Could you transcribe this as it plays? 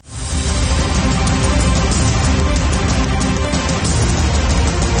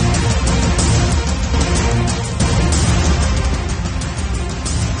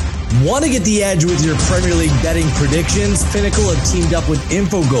Want to get the edge with your Premier League betting predictions? Pinnacle have teamed up with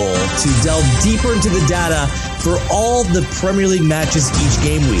Infogol to delve deeper into the data for all the Premier League matches each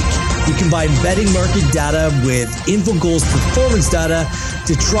game week. You combine betting market data with Infogol's performance data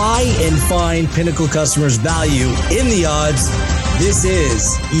to try and find Pinnacle customers' value in the odds. This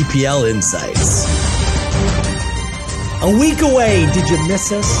is EPL Insights. A week away, did you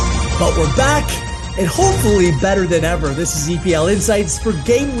miss us? But we're back. And hopefully better than ever. This is EPL Insights for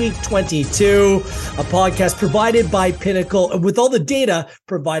Gameweek 22, a podcast provided by Pinnacle and with all the data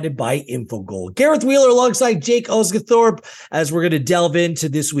provided by Infogol. Gareth Wheeler alongside Jake Osgathorpe as we're going to delve into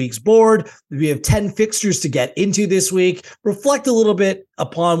this week's board. We have 10 fixtures to get into this week, reflect a little bit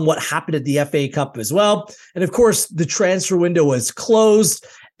upon what happened at the FA Cup as well. And of course, the transfer window was closed.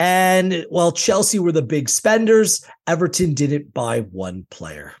 And while Chelsea were the big spenders, Everton didn't buy one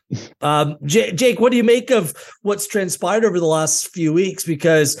player. Jake, what do you make of what's transpired over the last few weeks?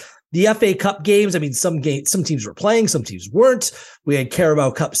 Because the FA Cup games, I mean, some teams were playing, some teams weren't. We had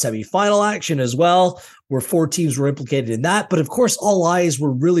Carabao Cup semi-final action as well, where 4 teams were implicated in that. But of course, all eyes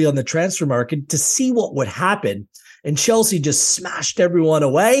were really on the transfer market to see what would happen. And Chelsea just smashed everyone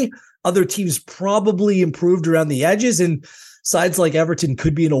away. Other teams probably improved around the edges, and sides like Everton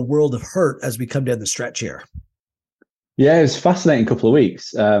could be in a world of hurt as we come down the stretch here. Yeah, it was a fascinating couple of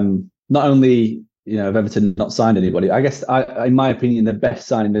weeks. Not only, have Everton not signed anybody, I guess, in my opinion, the best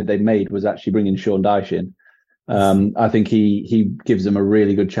signing that they made was actually bringing Sean Dyche in. I think he gives them a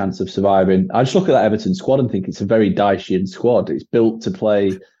really good chance of surviving. I just look at that Everton squad and think it's a very Dychean squad. It's built to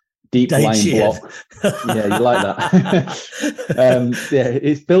play deep line block. Yeah, you like that.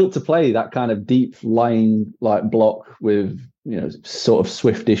 It's built to play that kind of deep lying like block with, sort of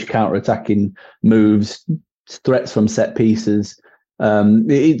swiftish counter-attacking moves, threats from set pieces.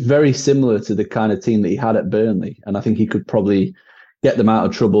 It's very similar to the kind of team that he had at Burnley. And I think he could probably get them out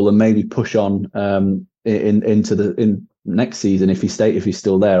of trouble and maybe push on into next season if he's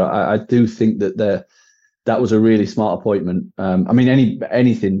still there. I do think that was a really smart appointment.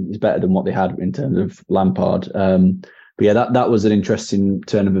 Anything is better than what they had in terms of Lampard. But yeah, that was an interesting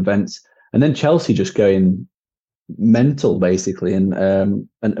turn of events. And then Chelsea just going mental, basically, and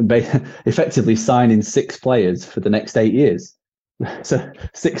effectively signing 6 players for the next 8 years. So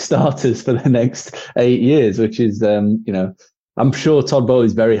 6 starters for the next 8 years, which is, I'm sure Todd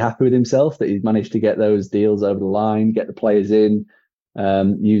Bowley's very happy with himself that he's managed to get those deals over the line, get the players in.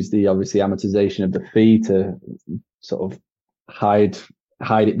 Use the obviously amortization of the fee to sort of hide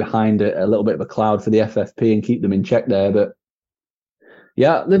it behind a little bit of a cloud for the FFP and keep them in check there. But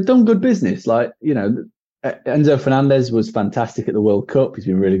yeah, they've done good business. Like, Enzo Fernandez was fantastic at the World Cup. He's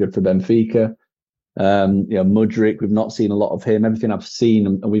been really good for Benfica. Mudryk, we've not seen a lot of him. Everything I've seen,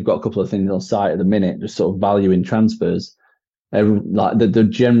 and we've got a couple of things on site at the minute, just sort of valuing transfers. Like the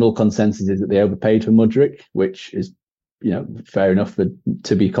general consensus is that they overpaid for Mudryk, which is, fair enough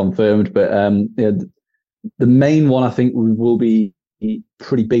to be confirmed. But the main one I think will be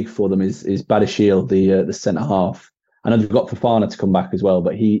pretty big for them is Badiashile, the centre half. I know they've got Fofana to come back as well,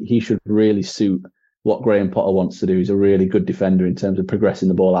 but he should really suit what Graham Potter wants to do. He's a really good defender in terms of progressing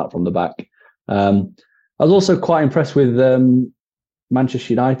the ball out from the back. I was also quite impressed with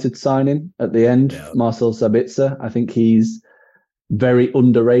Manchester United signing at the end, Marcel Sabitzer. I think he's very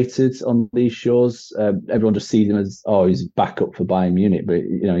underrated on these shores. Everyone just sees him as, he's backup for Bayern Munich. But,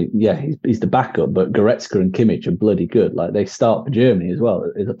 he's the backup. But Goretzka and Kimmich are bloody good. Like, they start for Germany as well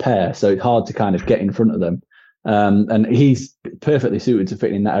as a pair. So it's hard to kind of get in front of them. And he's perfectly suited to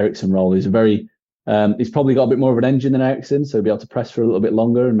fit in that Eriksen role. He's he's probably got a bit more of an engine than Eriksen, so he'll be able to press for a little bit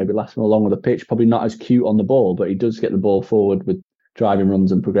longer and maybe last more along with the pitch. Probably not as cute on the ball, but he does get the ball forward with driving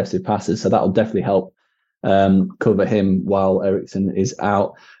runs and progressive passes. So that'll definitely help cover him while Eriksen is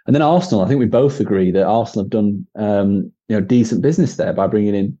out. And then Arsenal, I think we both agree that Arsenal have done decent business there by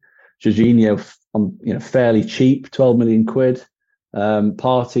bringing in Jorginho on fairly cheap, 12 million quid.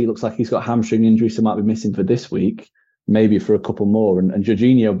 Partey looks like he's got a hamstring injury, so might be missing for this week, maybe for a couple more. And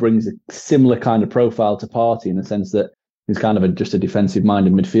Jorginho brings a similar kind of profile to Partey in the sense that he's kind of just a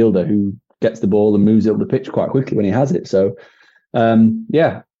defensive-minded midfielder who gets the ball and moves up the pitch quite quickly when he has it. So,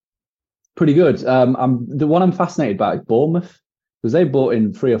 pretty good. The one I'm fascinated by is Bournemouth, because they brought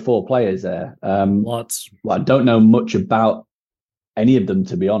in 3 or 4 players there. Lots. Well, I don't know much about any of them,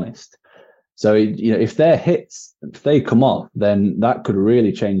 to be honest. So, if they're hits, if they come off, then that could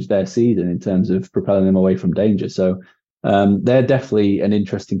really change their season in terms of propelling them away from danger. So they're definitely an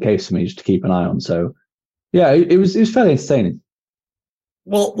interesting case for me just to keep an eye on. So, yeah, it was fairly entertaining.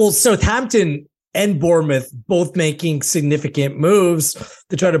 Well, Southampton and Bournemouth both making significant moves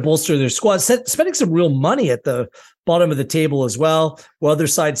to try to bolster their squad, spending some real money at the bottom of the table as well, while other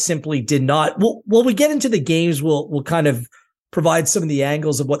sides simply did not. Well, we get into the games, we'll kind of provide some of the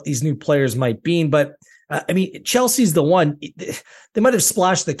angles of what these new players might be. But I mean, Chelsea's the one. They might have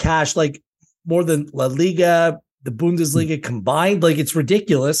splashed the cash like more than La Liga, the Bundesliga combined. Like, it's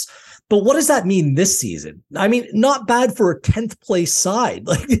ridiculous. But what does that mean this season? I mean, not bad for a 10th place side.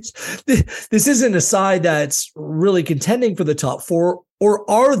 Like, this isn't a side that's really contending for the top four, or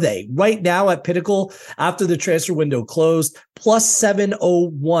are they right now at Pinnacle after the transfer window closed, plus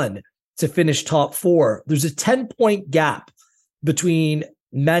 701 to finish top four? There's a 10-point gap between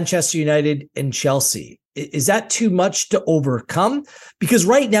Manchester United and Chelsea. Is that too much to overcome? Because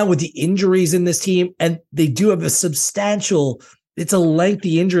right now with the injuries in this team, and they do have it's a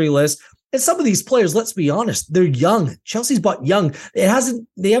lengthy injury list. And some of these players, let's be honest, they're young. Chelsea's bought young. They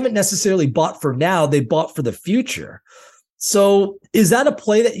haven't necessarily bought for now. They bought for the future. So is that a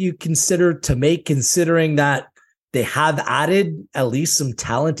play that you consider to make, considering that they have added at least some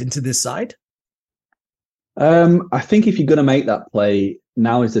talent into this side? I think if you're going to make that play,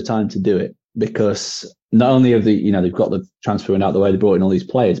 now is the time to do it, because not only have they've got the transfer out the way, they brought in all these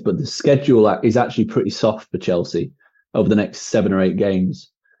players, but the schedule is actually pretty soft for Chelsea over the next 7 or 8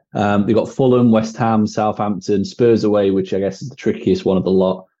 games. They've got Fulham, West Ham, Southampton, Spurs away, which I guess is the trickiest one of the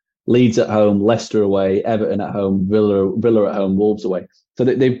lot. Leeds at home, Leicester away, Everton at home, Villa at home, Wolves away. So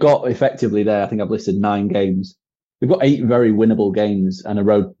they've got effectively there, I think I've listed 9 games. They've got 8 very winnable games and a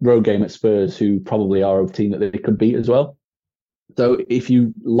road game at Spurs, who probably are a team that they could beat as well. So if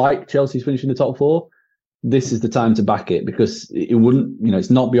you like Chelsea's finishing the top 4, this is the time to back it, because it wouldn't,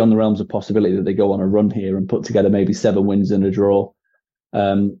 it's not beyond the realms of possibility that they go on a run here and put together maybe 7 wins and a draw.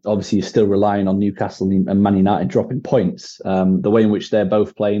 Obviously, you're still relying on Newcastle and Man United dropping points. The way in which they're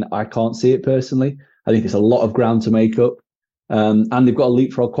both playing, I can't see it personally. I think it's a lot of ground to make up. And they've got to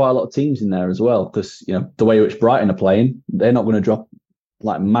leapfrog quite a lot of teams in there as well, because the way in which Brighton are playing, they're not going to drop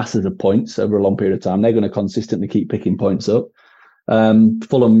like masses of points over a long period of time. They're going to consistently keep picking points up.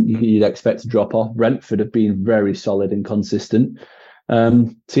 Fulham, you'd expect to drop off. Brentford have been very solid and consistent. So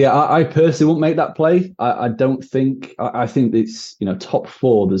yeah, I personally won't make that play. I don't think. I think it's top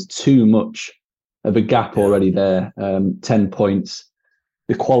 4. There's too much of a gap already there. 10 points.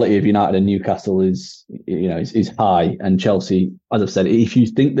 The quality of United and Newcastle is high, and Chelsea, as I've said, if you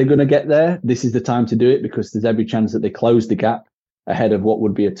think they're going to get there, this is the time to do it, because there's every chance that they close the gap ahead of what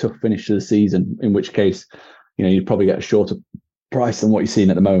would be a tough finish to the season. In which case, you'd probably get a shorter price than what you're seeing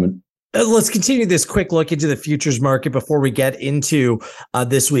at the moment. Let's continue this quick look into the futures market before we get into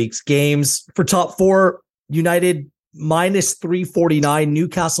this week's games. For top 4, United minus 349,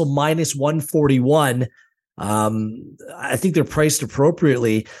 Newcastle minus 141. I think they're priced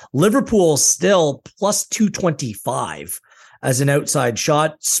appropriately. Liverpool still plus 225 as an outside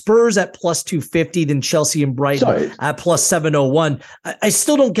shot. Spurs at plus 250, then Chelsea and Brighton at plus 701. I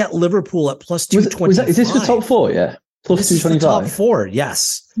still don't get Liverpool at plus 225. Is this for top 4? Yeah. Plus 225. Top 4,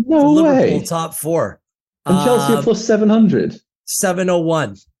 yes. No way. Liverpool top 4. And Chelsea are plus 700.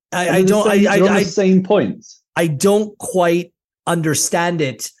 701. I don't. The same points. I don't quite understand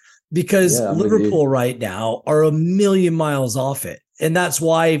it, because Liverpool right now are a million miles off it. And that's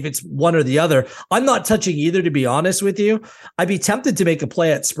why, if it's one or the other, I'm not touching either, to be honest with you. I'd be tempted to make a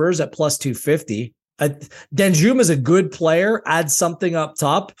play at Spurs at plus 250. Danjuma is a good player. Add something up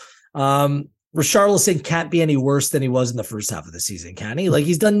top. Richarlison can't be any worse than he was in the first half of the season, can he? Like,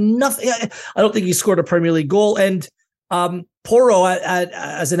 he's done nothing. I don't think he scored a Premier League goal. And Porro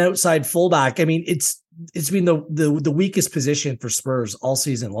as an outside fullback, I mean, it's been the weakest position for Spurs all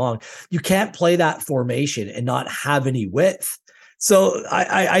season long. You can't play that formation and not have any width. So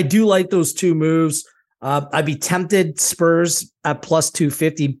I do like those 2 moves. I'd be tempted Spurs at plus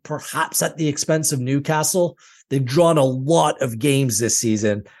 250, perhaps at the expense of Newcastle. They've drawn a lot of games this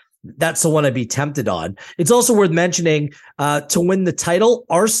season. That's the one I'd be tempted on. It's also worth mentioning to win the title,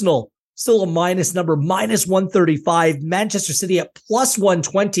 Arsenal still a minus number, minus 135. Manchester City at plus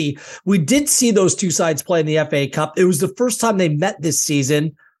 120. We did see those 2 sides play in the FA Cup. It was the first time they met this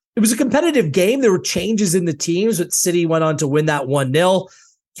season. It was a competitive game. There were changes in the teams, but City went on to win that 1-0.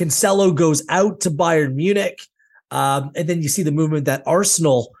 Cancelo goes out to Bayern Munich. And then you see the movement that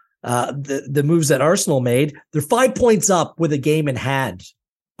Arsenal, the moves that Arsenal made. They're 5 points up with a game in hand.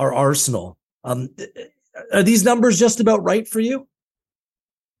 Are Arsenal. Are these numbers just about right for you?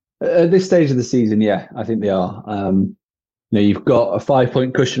 At this stage of the season, yeah, I think they are. You've got a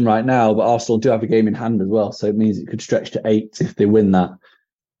 5-point cushion right now, but Arsenal do have a game in hand as well, so it means it could stretch to 8 if they win that.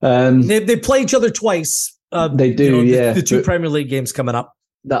 They play each other twice. They do, the 2 Premier League games coming up.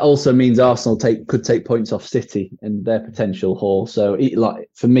 that also means Arsenal could take points off City and their potential haul. So, like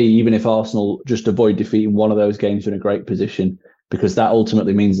for me, even if Arsenal just avoid defeating one of those games, they're in a great position, because that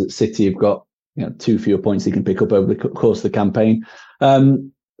ultimately means that City have got 2 fewer points they can pick up over the course of the campaign.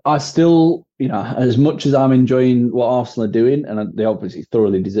 I still, as much as I'm enjoying what Arsenal are doing, and they obviously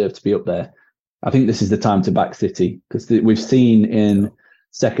thoroughly deserve to be up there, I think this is the time to back City, because we've seen in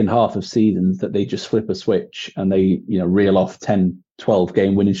second half of seasons that they just flip a switch and they reel off 10, 12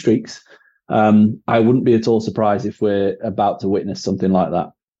 game winning streaks. I wouldn't be at all surprised if we're about to witness something like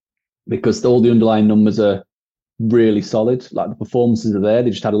that, because all the underlying numbers are really solid. Like, the performances are there.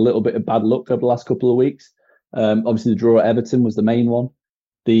 They just had a little bit of bad luck over the last couple of weeks. Obviously the draw at Everton was the main one.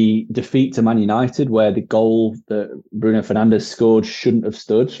 The defeat to Man United, where the goal that Bruno Fernandes scored shouldn't have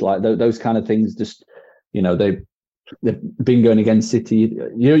stood. Like those kind of things, just they've been going against City.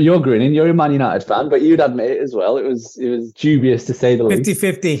 You're grinning. You're a Man United fan, but you'd admit it as well. It was dubious to say the least.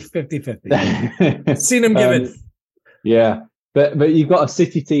 50-50. Seen them give it. Yeah. But you've got a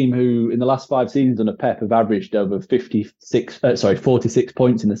City team who, in the last 5 seasons under Pep, have averaged over 46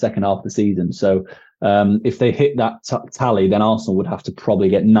 points in the second half of the season. So if they hit that tally, then Arsenal would have to probably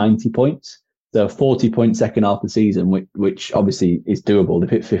get 90 points. So 40-point second half of the season, which obviously is doable. They've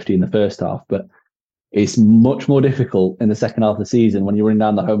hit 50 in the first half, but it's much more difficult in the second half of the season when you're running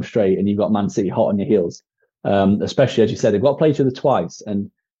down the home straight and you've got Man City hot on your heels. Especially, as you said, they've got to play each other twice.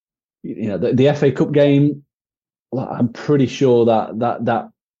 And the FA Cup game, I'm pretty sure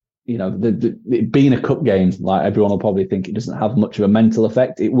that it being a cup game, like, everyone will probably think it doesn't have much of a mental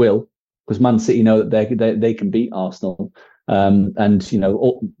effect. It will, because Man City know that they can beat Arsenal.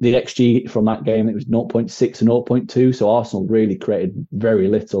 The XG from that game, it was 0.6 and 0.2. So Arsenal really created very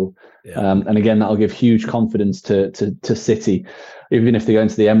little. Yeah. And again, that'll give huge confidence to City, even if they go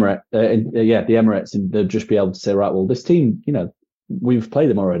into the Emirates, and they'll just be able to say, right, well, this team, we've played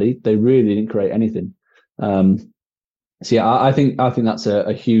them already. They really didn't create anything. So yeah, I think that's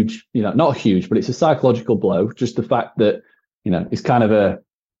a huge, not huge, but it's a psychological blow. Just the fact that, it's kind of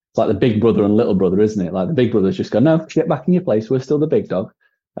it's like the big brother and little brother, isn't it? Like, the big brother's just go, no, get back in your place. We're still the big dog.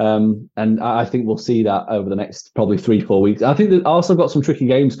 And I think we'll see that over the next probably 3-4 weeks. I think that Arsenal got some tricky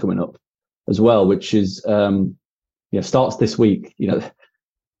games coming up as well, which is, starts this week.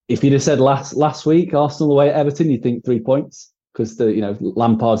 If you'd have said last week, Arsenal away at Everton, you'd think 3 points, because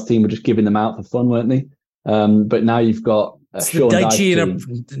Lampard's team were just giving them out for fun, weren't they? But now you've got Sean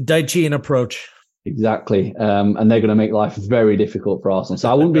Dyche approach. Exactly. And they're going to make life very difficult for Arsenal. So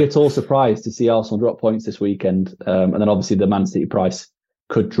I wouldn't be at all surprised to see Arsenal drop points this weekend. And then obviously the Man City price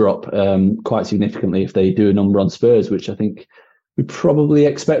could drop quite significantly if they do a number on Spurs, which I think we probably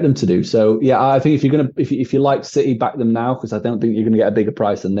expect them to do. So yeah, I think if you like City, back them now, because I don't think you're going to get a bigger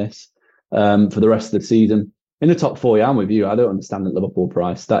price than this for the rest of the season. In the top 4, I'm with you. I don't understand the Liverpool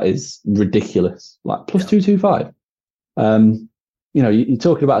price. That is ridiculous. Like, plus 225. You're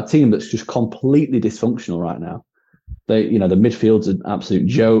talking about a team that's just completely dysfunctional right now. The midfield's an absolute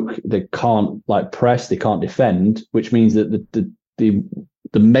joke. They can't press. They can't defend, which means that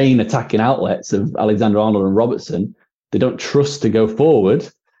the main attacking outlets of Alexander-Arnold and Robertson, they don't trust to go forward,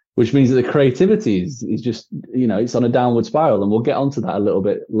 which means that the creativity is just, it's on a downward spiral. And we'll get onto that a little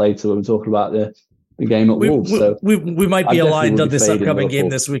bit later when we're talking about the game at Wolves. So we might be aligned on this upcoming game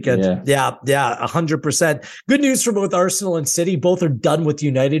this weekend. Yeah, 100%. Good news for both Arsenal and City. Both are done with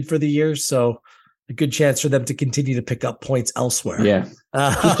United for the year, so a good chance for them to continue to pick up points elsewhere. Yeah.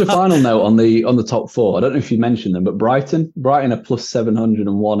 Just a final note on the top 4. I don't know if you mentioned them, but Brighton are plus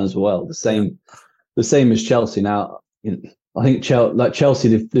 701 as well. The same as Chelsea. Now, I think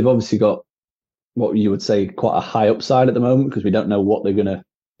Chelsea, they've obviously got what you would say quite a high upside at the moment, because we don't know what they're going to.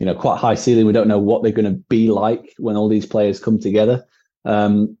 Quite a high ceiling. We don't know what they're going to be like when all these players come together.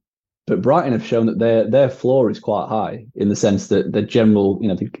 But Brighton have shown that their floor is quite high, in the sense that the general,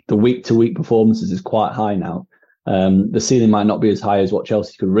 the week-to-week performances is quite high now. The ceiling might not be as high as what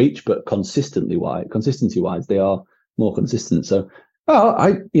Chelsea could reach, but consistency-wise, they are more consistent. So,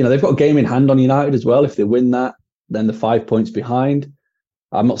 they've got a game in hand on United as well. If they win that, then they're 5 points behind.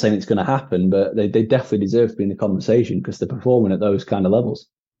 I'm not saying it's going to happen, but they definitely deserve to be in the conversation, because they're performing at those kind of levels.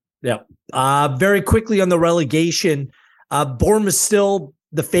 Yeah. Very quickly on the relegation, Bournemouth still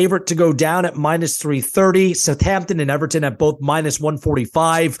the favorite to go down at minus 330. Southampton and Everton at both minus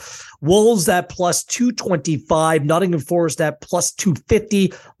 145. Wolves at plus 225. Nottingham Forest at plus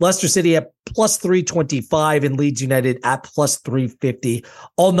 250. Leicester City at plus 325. And Leeds United at plus 350.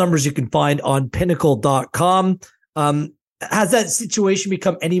 All numbers you can find on pinnacle.com. Has that situation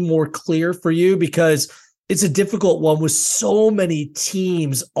become any more clear for you? Because it's a difficult one with so many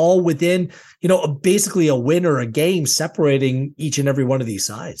teams all within, basically a win or a game separating each and every one of these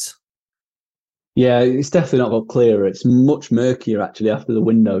sides. Yeah, it's definitely not got clearer. It's much murkier actually after the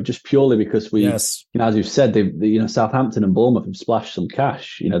window, just purely because as you've said, Southampton and Bournemouth have splashed some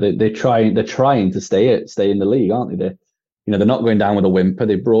cash. They're trying to stay in the league, aren't they? They're not going down with a whimper.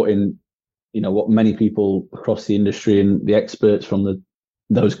 They brought in, what many people across the industry and the experts from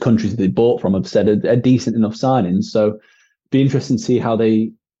those countries that they bought from have said are decent enough signings. So, be interesting to see how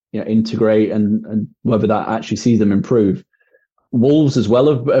they integrate and whether that actually sees them improve. Wolves as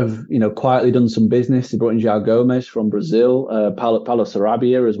well have quietly done some business. They brought in João Gomes from Brazil, Paulo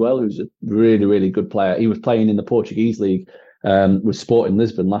Sarabia as well, who's a really, really good player. He was playing in the Portuguese league with Sporting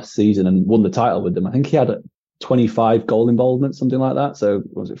Lisbon last season and won the title with them. I think he had 25 goal involvement, something like that. So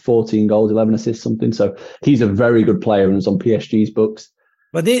was it 14 goals, 11 assists, something? So he's a very good player and was on PSG's books.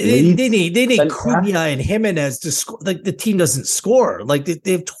 But they need Cunha and Jimenez to score. Like the team doesn't score. Like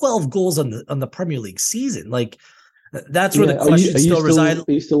they have 12 goals on the Premier League season. Like that's where the question still resides.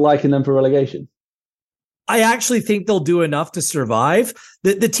 Are you still liking them for relegation? I actually think they'll do enough to survive.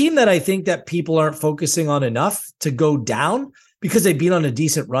 The team that I think that people aren't focusing on enough to go down because they've been on a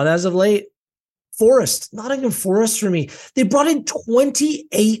decent run as of late. Nottingham Forest for me. They brought in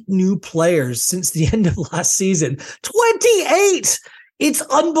 28 new players since the end of last season. 28. It's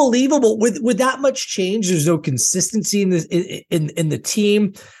unbelievable. With that much change, there's no consistency in the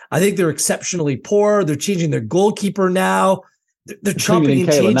team. I think they're exceptionally poor. They're changing their goalkeeper now. They're chopping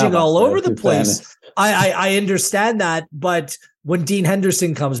and changing all over the place. I understand that, but when Dean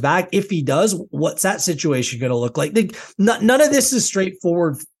Henderson comes back, if he does, what's that situation going to look like? None of this is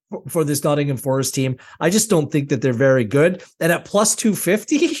straightforward for this Nottingham Forest team. I just don't think that they're very good. And at plus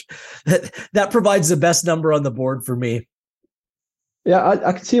 250, that provides the best number on the board for me. Yeah,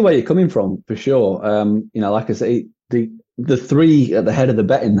 I can see where you're coming from for sure. Like I say, the three at the head of the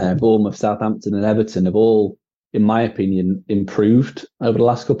betting there, Bournemouth, Southampton, and Everton, have all, in my opinion, improved over the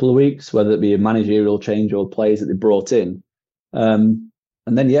last couple of weeks, whether it be a managerial change or players that they brought in. And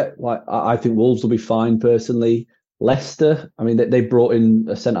then, I think Wolves will be fine personally. Leicester, I mean, they brought in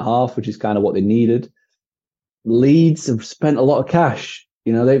a centre half, which is kind of what they needed. Leeds have spent a lot of cash.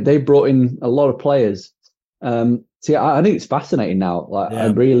 They brought in a lot of players. I think it's fascinating now.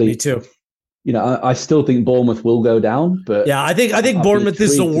 Me too. I still think Bournemouth will go down, but I think Bournemouth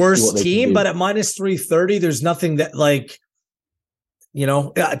is the worst team. But at minus 330, there's nothing that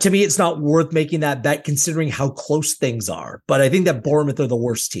to me, it's not worth making that bet considering how close things are. But I think that Bournemouth are the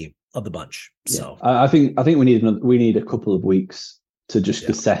worst team of the bunch. So I think we need a couple of weeks to just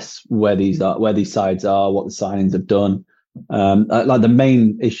assess where these sides are, what the signings have done. The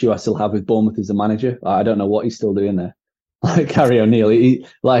main issue I still have with Bournemouth is the manager. I don't know what he's still doing there. Gary O'Neill, he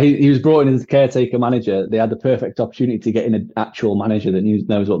was brought in as a caretaker manager. They had the perfect opportunity to get in an actual manager that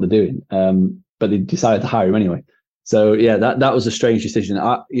knows what they're doing, but they decided to hire him anyway. So that was a strange decision.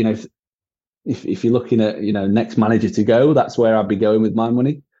 If you're looking at next manager to go, that's where I'd be going with my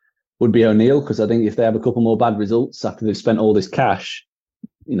money. Would be O'Neill, because I think if they have a couple more bad results after they've spent all this cash,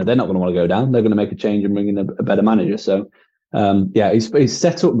 they're not going to want to go down. They're going to make a change and bring in a better manager. So, he's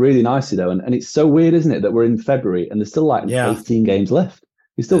set up really nicely though, and it's so weird, isn't it, that we're in February and there's still 18 games left.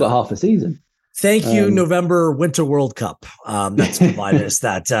 He's still got half a season. Thank you, November Winter World Cup. That's provided us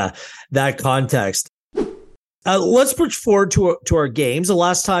that context. Let's push forward to our games. The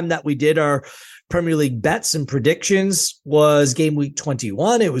last time that we did our Premier League bets and predictions was game week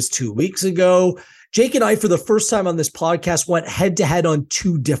 21. It was 2 weeks ago. Jake and I, for the first time on this podcast, went head to head on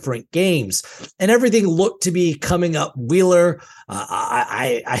two different games, and everything looked to be coming up Wheeler.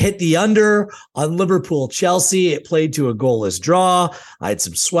 I hit the under on Liverpool Chelsea. It played to a goalless draw. I had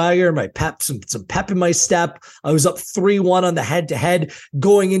some swagger, some pep in my step. I was up 3-1 on the head to head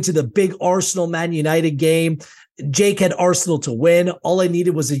going into the big Arsenal Man United game. Jake had Arsenal to win. All I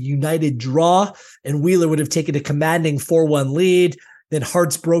needed was a United draw, and Wheeler would have taken a commanding 4-1 lead. Then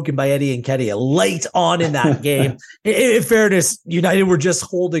hearts broken by Eddie Nketiah late on in that game. In fairness, United were just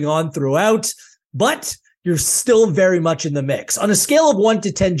holding on throughout, but you're still very much in the mix. On a scale of 1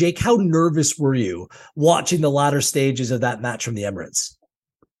 to 10, Jake, how nervous were you watching the latter stages of that match from the Emirates?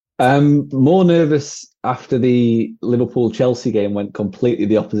 More nervous after the Liverpool-Chelsea game went completely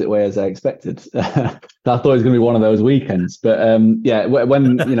the opposite way as I expected. I thought it was going to be one of those weekends, but when it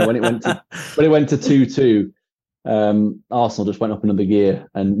went to 2-2. Arsenal just went up another gear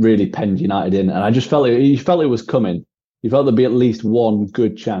and really penned United in, and I just felt it was coming. You felt there'd be at least one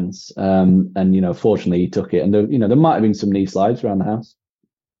good chance, and fortunately he took it. And there might have been some knee slides around the house.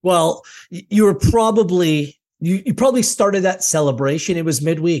 Well, you were probably you probably started that celebration. It was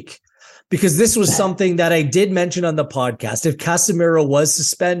midweek, because this was something that I did mention on the podcast. If Casemiro was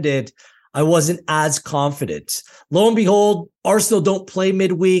suspended, I wasn't as confident. Lo and behold, Arsenal don't play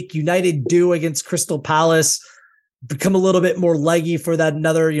midweek. United do against Crystal Palace. Become a little bit more leggy for that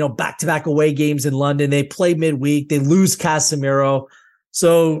another, back-to-back away games in London. They play midweek. They lose Casemiro.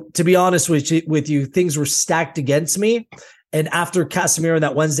 So to be honest with you, things were stacked against me. And after Casemiro in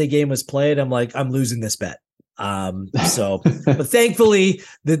that Wednesday game was played, I'm like, I'm losing this bet. But thankfully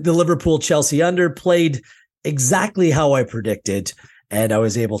the Liverpool Chelsea under played exactly how I predicted. And I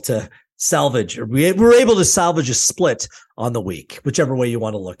was able to we were able to salvage a split on the week, whichever way you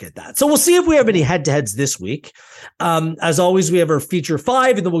want to look at that. So we'll see if we have any head-to-heads this week. As always, we have our feature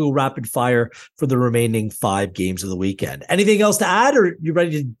 5, and then we'll go rapid fire for the remaining 5 games of the weekend. Anything else to add, or you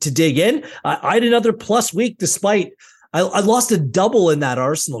ready to dig in? I had another plus week despite I lost a double in that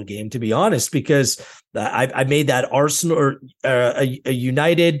Arsenal game, to be honest, because I made that Arsenal or a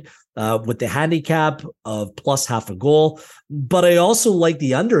United with the handicap of plus half a goal. But I also like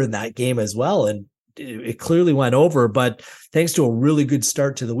the under in that game as well. And it clearly went over. But thanks to a really good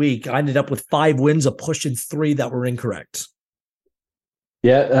start to the week, I ended up with 5 wins, a push, and 3 that were incorrect.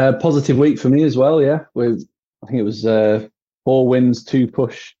 Yeah, positive week for me as well. Yeah, I think it was 4 wins, 2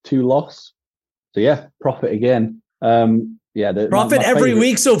 push, 2 loss. So yeah, profit again. Profit my every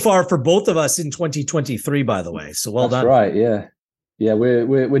week so far for both of us in 2023, by the way. So well done. That's right. Yeah,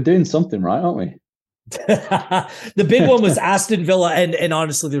 we're doing something right, aren't we? The big one was Aston Villa, and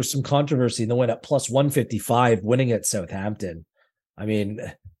honestly, there was some controversy, and they went at plus 155, winning at Southampton. I mean,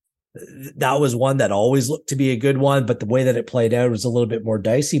 that was one that always looked to be a good one, but the way that it played out was a little bit more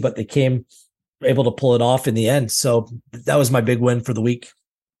dicey. But they came able to pull it off in the end, so that was my big win for the week.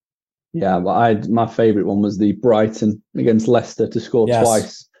 Yeah, my favourite one was the Brighton against Leicester to score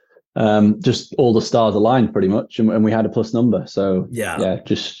twice. Just all the stars aligned pretty much, and we had a plus number. So yeah,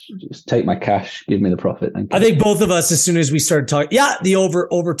 just take my cash, give me the profit. Thank you. I think both of us, as soon as we started talking, the over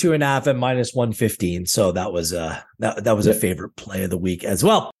 2.5 at minus 115. So that was a favorite play of the week as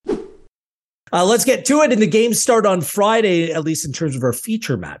well. Let's get to it. And the games start on Friday, at least in terms of our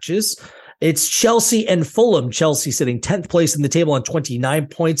feature matches. It's Chelsea and Fulham. Chelsea sitting 10th place in the table on 29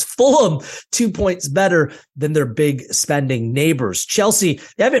 points. Fulham, 2 points better than their big spending neighbors. Chelsea,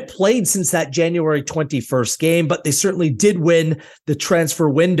 they haven't played since that January 21st game, but they certainly did win the transfer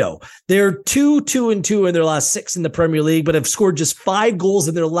window. They're 2-2-2 in their last 6 in the Premier League, but have scored just 5 goals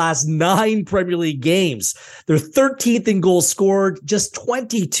in their last 9 Premier League games. They're 13th in goals scored, just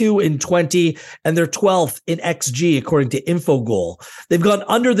 22 in 20, and they're 12th in XG, according to Infogol. They've gone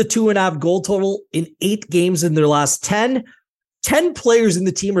under the 2.5 goal total in 8 games in their last 10. 10 players in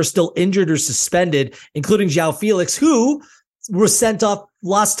the team are still injured or suspended, including João Felix, who was sent off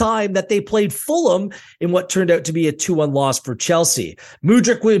last time that they played Fulham in what turned out to be a 2-1 loss for Chelsea.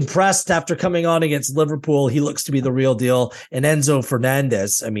 Mudryk was impressed after coming on against Liverpool. He looks to be the real deal. And Enzo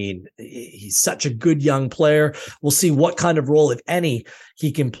Fernandez, I mean, he's such a good young player. We'll see what kind of role, if any,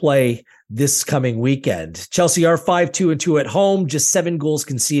 he can play this coming weekend. Chelsea are 5-2-2 at home, just 7 goals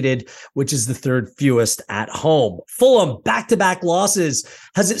conceded, which is the 3rd fewest at home. Fulham, back-to-back losses.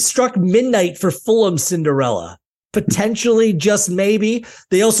 Has it struck midnight for Fulham Cinderella? Potentially, just maybe.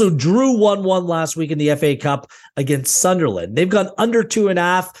 They also drew 1-1 last week in the FA Cup against Sunderland. They've gone under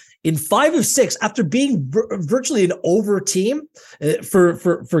 2.5 in 5 of 6 after being virtually an over team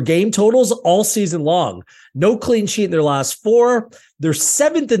for game totals all season long. No clean sheet in their last 4. They're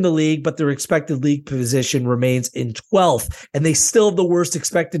 7th in the league, but their expected league position remains in 12th, and they still have the worst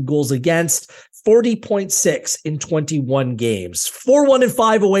expected goals against, 40.6 in 21 games.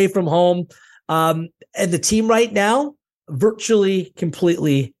 4-1-5 away from home. And the team right now, virtually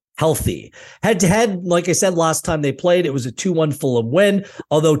completely healthy. Head-to-head, like I said, last time they played, it was a 2-1 Fulham win,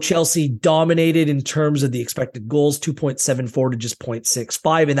 although Chelsea dominated in terms of the expected goals, 2.74 to just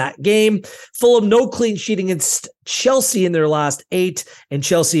 0.65 in that game. Fulham, no clean sheet against Chelsea in their last 8, and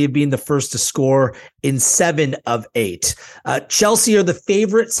Chelsea have been the first to score in 7 of 8. Chelsea are the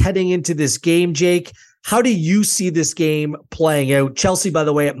favorites heading into this game, Jake. How do you see this game playing out? Chelsea, by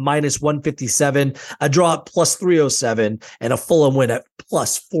the way, at minus 157, a draw at plus 307, and a Fulham win at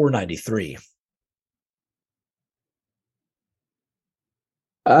plus 493.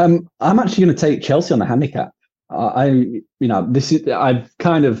 I'm actually going to take Chelsea on the handicap. I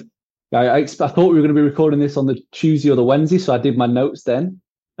thought we were going to be recording this on the Tuesday or the Wednesday, so I did my notes then.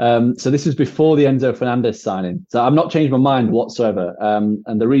 So this was before the Enzo Fernandez signing. So I've not changed my mind whatsoever.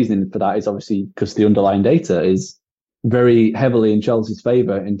 And the reasoning for that is obviously because the underlying data is very heavily in Chelsea's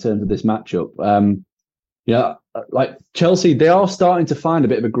favour in terms of this matchup. Like Chelsea, they are starting to find a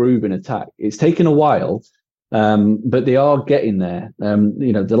bit of a groove in attack. It's taken a while, But they are getting there.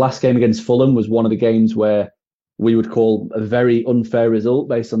 The last game against Fulham was one of the games where we would call a very unfair result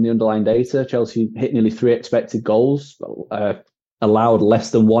based on the underlying data. Chelsea hit nearly 3 expected goals, allowed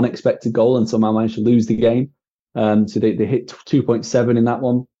less than 1 expected goal, and somehow managed to lose the game. So they hit 2.7 in that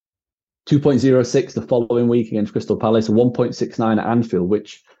one, 2.06 the following week against Crystal Palace, 1.69 at Anfield,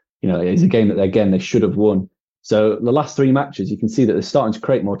 which is a game that they should have won. So the last 3 matches, you can see that they're starting to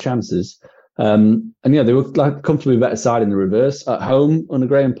create more chances. And they were comfortably better side in the reverse. At home under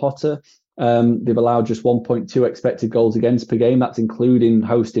Graham Potter, they've allowed just 1.2 expected goals against per game. That's including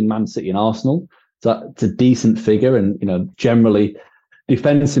hosting Man City and Arsenal. So that's a decent figure. And, generally,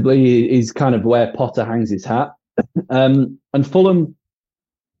 defensively is kind of where Potter hangs his hat. And Fulham,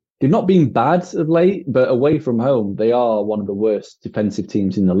 they've not been bad of late, but away from home, they are one of the worst defensive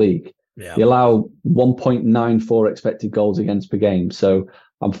teams in the league. Yeah. They allow 1.94 expected goals against per game. So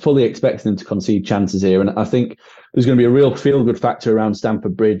I'm fully expecting them to concede chances here. And I think there's going to be a real feel-good factor around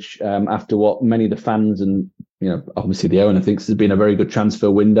Stamford Bridge after what many of the fans and, obviously the owner thinks has been a very good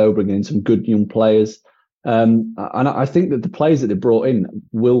transfer window, bringing in some good young players. And I think that the players that they brought in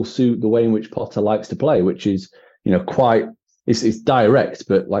will suit the way in which Potter likes to play, which is, quite, it's direct,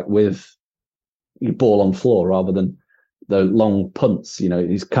 but like with ball on floor rather than the long punts.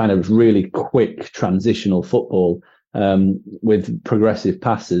 It's kind of really quick transitional football with progressive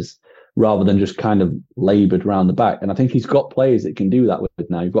passes rather than just kind of laboured around the back. And I think he's got players that can do that with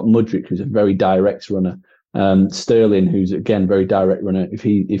now. You've got Mudryk, who's a very direct runner, Sterling, who's again very direct runner if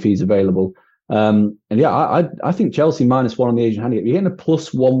he's available. I think Chelsea -1 on the Asian handicap. You're getting a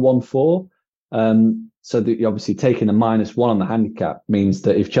 +114. So that you're obviously taking a -1 on the handicap means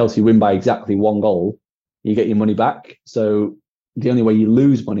that if Chelsea win by exactly 1 goal, you get your money back. So the only way you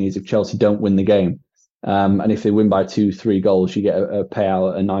lose money is if Chelsea don't win the game. And if they win by 2-3 goals, you get a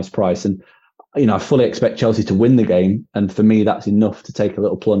payout, a nice price. And, I fully expect Chelsea to win the game. And for me, that's enough to take a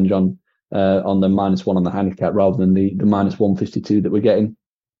little plunge on the -1 on the handicap rather than the -152 that we're getting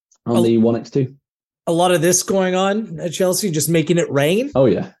on the 1x2. A lot of this going on at Chelsea, just making it rain. Oh,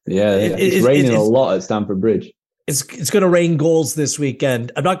 yeah. It's raining a lot at Stamford Bridge. It's going to rain goals this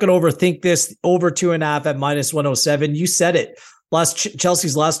weekend. I'm not going to overthink this. Over 2.5 at -107. You said it.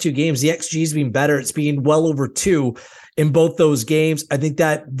 Chelsea's last 2 games, the XG's been better. It's been well over 2 in both those games. I think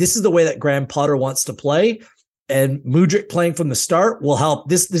that this is the way that Graham Potter wants to play, and Mudryk playing from the start will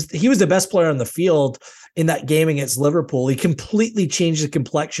help. He was the best player on the field in that game against Liverpool. He completely changed the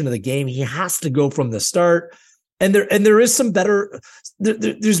complexion of the game. He has to go from the start. And there is some better.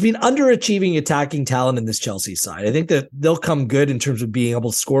 There's been underachieving attacking talent in this Chelsea side. I think that they'll come good in terms of being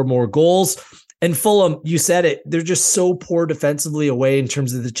able to score more goals. And Fulham, you said it, they're just so poor defensively away in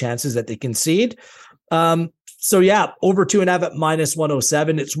terms of the chances that they concede. So yeah, over 2.5 at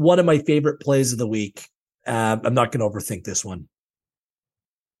 -107. It's one of my favorite plays of the week. I'm not going to overthink this one.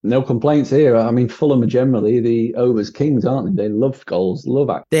 No complaints here. I mean, Fulham are generally the overs kings, aren't they? They love goals, love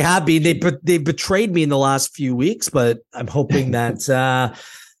action. They have been. They betrayed me in the last few weeks, but I'm hoping that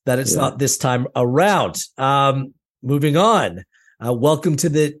it's not this time around. Moving on. Welcome to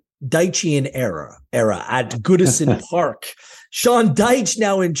the Dychian era at Goodison Park. Sean Dyche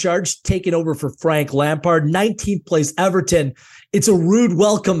now in charge, taking over for Frank Lampard. 19th place Everton. It's a rude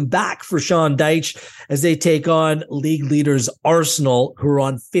welcome back for Sean Dyche as they take on league leaders Arsenal, who are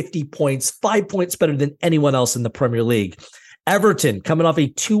on 50 points, 5 points better than anyone else in the Premier League. Everton coming off a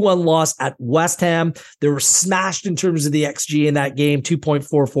 2-1 loss at West Ham. They were smashed in terms of the XG in that game,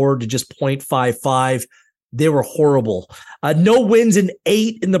 2.44 to just 0.55. They were horrible. No wins in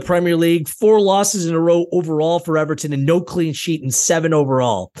 8 in the Premier League, 4 losses in a row overall for Everton, and no clean sheet in 7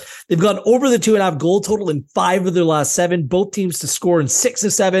 overall. They've gone over the 2.5 goal total in 5 of their last 7, both teams to score in 6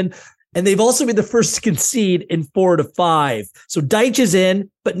 of 7. And they've also been the first to concede in 4 of 5. So Dyche is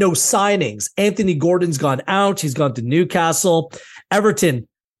in, but no signings. Anthony Gordon's gone out. He's gone to Newcastle. Everton,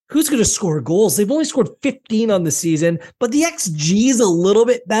 who's going to score goals? They've only scored 15 on the season, but the XG is a little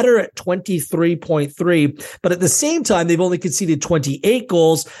bit better at 23.3. But at the same time, they've only conceded 28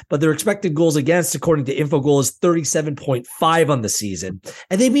 goals, but their expected goals against, according to Infogol, is 37.5 on the season.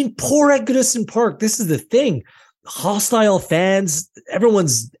 And they've been poor at Goodison Park. This is the thing. Hostile fans,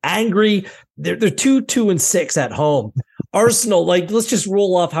 everyone's angry. They're 2-6 at home. Arsenal, let's just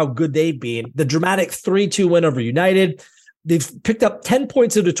roll off how good they've been. The dramatic 3-2 win over United. They've picked up 10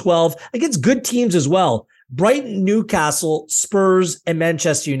 points out of 12 against good teams as well. Brighton, Newcastle, Spurs, and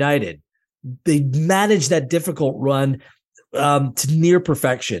Manchester United. They managed that difficult run to near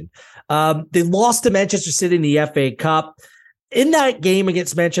perfection. They lost to Manchester City in the FA Cup. in that game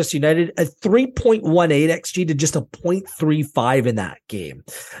against Manchester United, a 3.18 XG to just a 0.35 in that game.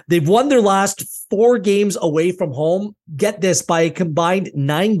 They've won their last 4 games away from home. Get this, by a combined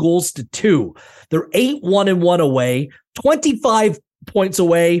 9 goals to 2. They're 8-1-1 away, 25 points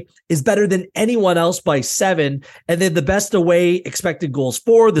away is better than anyone else by 7. And then the best away expected goals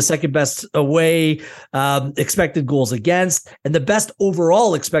for, the second best away expected goals against, and the best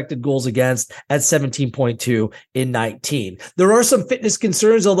overall expected goals against at 17.2 in 19. There are some fitness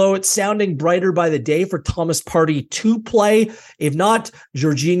concerns, although it's sounding brighter by the day for Thomas Partey to play. If not,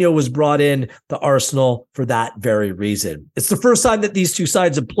 Jorginho was brought in to Arsenal for that very reason. It's the first time that these two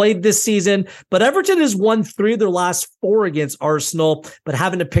sides have played this season, but Everton has won 3 of their last 4 against Arsenal, but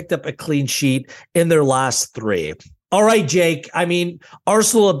haven't picked up a clean sheet in their last 3. All right, Jake. I mean,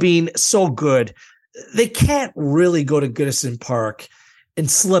 Arsenal have been so good. They can't really go to Goodison Park and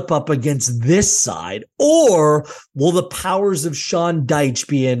slip up against this side, or will the powers of Sean Dyche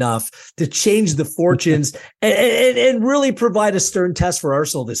be enough to change the fortunes and really provide a stern test for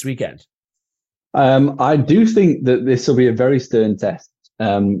Arsenal this weekend? I do think that this will be a very stern test.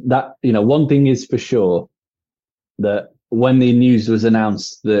 One thing is for sure, that when the news was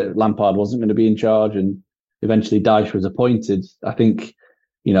announced that Lampard wasn't going to be in charge and eventually Dyche was appointed, I think,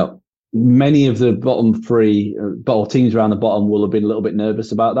 many of the bottom 3 teams around the bottom will have been a little bit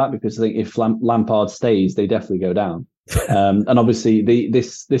nervous about that, because I think if Lampard stays, they definitely go down. And obviously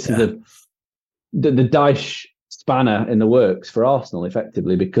this is the Dyche spanner in the works for Arsenal,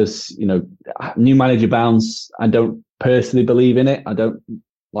 effectively, because, new manager bounce, I don't personally believe in it. I don't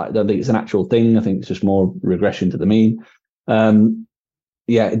think it's an actual thing. I think it's just more regression to the mean.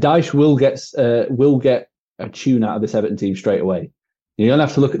 Dyche will get a tune out of this Everton team straight away. You don't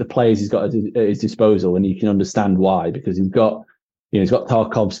have to look at the players he's got at his disposal, and you can understand why, because he's got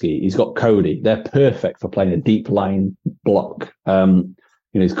Tarkowski, he's got Cody. They're perfect for playing a deep line block.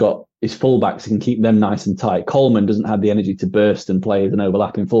 He's got his fullbacks, he can keep them nice and tight. Coleman doesn't have the energy to burst and play as an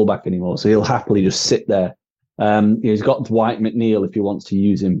overlapping fullback anymore, so he'll happily just sit there. He's got Dwight McNeil if he wants to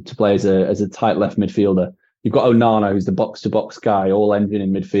use him to play as a tight left midfielder. You've got Onana, who's the box-to-box guy, all engine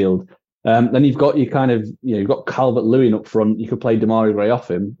in midfield. Then you've got you've got Calvert-Lewin up front. You could play Demarai Gray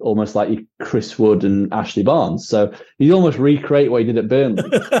off him, almost like Chris Wood and Ashley Barnes. So you almost recreate what he did at Burnley.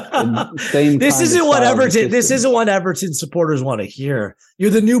 This isn't what Everton supporters want to hear.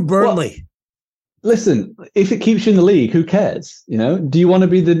 You're the new Burnley. Well, listen, if it keeps you in the league, who cares? Do you want to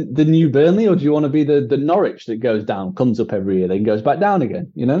be the new Burnley, or do you want to be the Norwich that goes down, comes up every year, then goes back down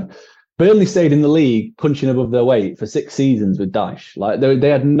again? Burnley stayed in the league punching above their weight for 6 seasons with Dyche. They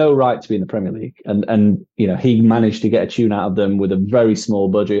had no right to be in the Premier League, and he managed to get a tune out of them with a very small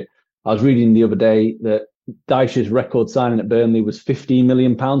budget. I was reading the other day that Dyche's record signing at Burnley was £15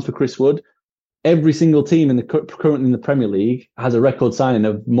 million for Chris Wood. Every single team currently in the Premier League has a record signing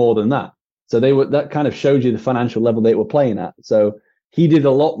of more than that. So that kind of showed you the financial level they were playing at. So he did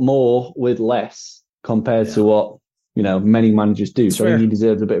a lot more with less compared to what many managers do. So I think he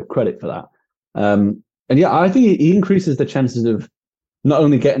deserves a bit of credit for that. I think he increases the chances of not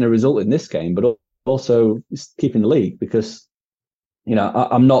only getting a result in this game, but also keeping the league, because don't look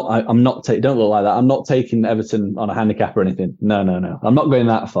like that. I'm not taking Everton on a handicap or anything. No. I'm not going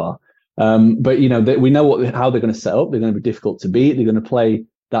that far. But we know how they're going to set up. They're going to be difficult to beat. They're going to play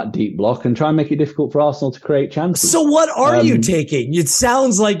that deep block and try and make it difficult for Arsenal to create chances. So what are you taking? It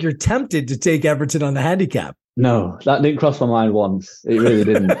sounds like you're tempted to take Everton on the handicap. No, that didn't cross my mind once. It really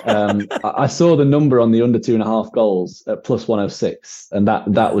didn't. I saw the number on the under 2.5 goals at plus 106, and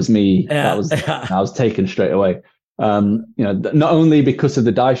that was me. Yeah. I was taken straight away. Not only because of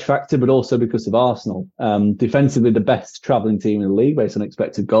the Dyche factor, but also because of Arsenal. Defensively, the best travelling team in the league based on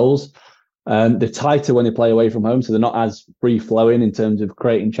expected goals. They're tighter when they play away from home, so they're not as free-flowing in terms of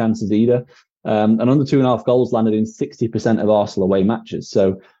creating chances either. And under 2.5 goals landed in 60% of Arsenal away matches.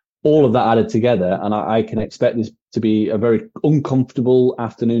 So all of that added together, and I can expect this to be a very uncomfortable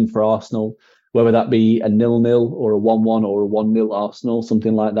afternoon for Arsenal, whether that be a 0-0 or a 1-1 or a 1-0 Arsenal,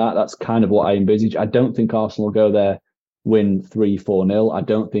 something like that. That's kind of what I envisage. I don't think Arsenal will go there, win 3-4-0. I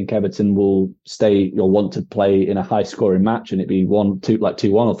don't think Everton will stay or want to play in a high-scoring match and it be 1-2, like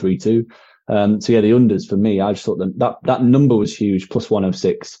 2-1 or 3-2. The unders for me, I just thought that number was huge, plus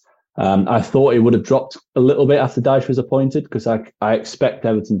 106. I thought it would have dropped a little bit after Dyche was appointed, because I expect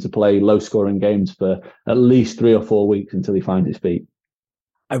Everton to play low-scoring games for at least 3 or 4 weeks until he finds his feet.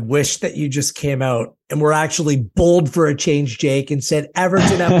 I wish that you just came out and were actually bold for a change, Jake, and said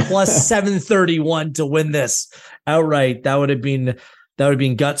Everton at plus 731 to win this outright. That would have been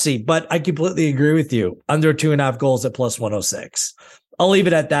gutsy, but I completely agree with you. Under 2.5 goals at plus 106. I'll leave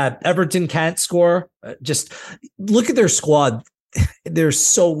it at that. Everton can't score. Just look at their squad. They're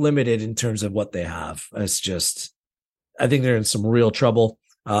so limited in terms of what they have. It's just, I think they're in some real trouble.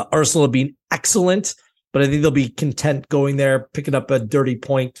 Arsenal have been excellent, but I think they'll be content going there, picking up a dirty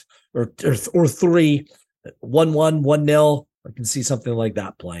point or 3, 1-1, 1-0. I can see something like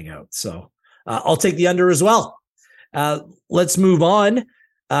that playing out. So I'll take the under as well. Let's move on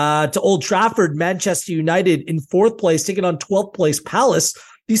to Old Trafford. Manchester United in 4th place, taking on 12th place Palace.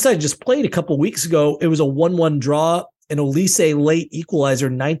 These sides just played a couple weeks ago. It was a 1-1 draw, an Olise late equalizer,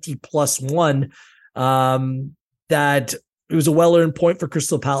 90+1. That it was a well-earned point for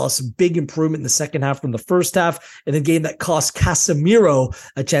Crystal Palace. Big improvement in the second half from the first half, in a game that cost Casemiro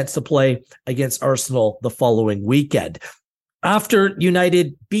a chance to play against Arsenal the following weekend. After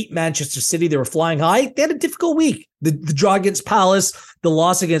United beat Manchester City, they were flying high. They had a difficult week. The draw against Palace, the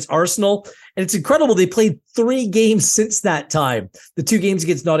loss against Arsenal. And it's incredible. They played 3 games since that time. The 2 games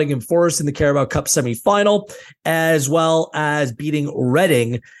against Nottingham Forest in the Carabao Cup semi-final, as well as beating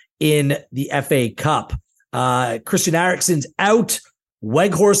Reading in the FA Cup. Christian Eriksen's out.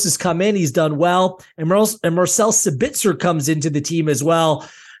 Weghorst has come in. He's done well. And Marcel Sabitzer comes into the team as well.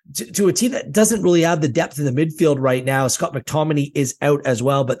 To a team that doesn't really have the depth in the midfield right now. Scott McTominay is out as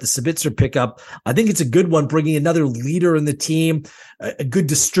well, but the Sabitzer pickup, I think it's a good one, bringing another leader in the team, a good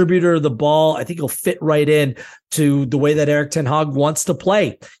distributor of the ball. I think he'll fit right in to the way that Erik ten Hag wants to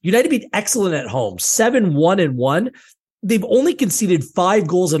play. United been excellent at home, 7-1-1. They've only conceded 5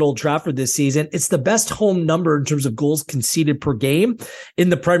 goals at Old Trafford this season. It's the best home number in terms of goals conceded per game in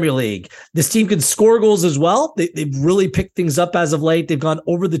the Premier League. This team can score goals as well. They've really picked things up as of late. They've gone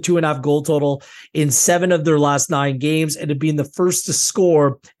over the 2.5 goal total in 7 of their last 9 games and have been the first to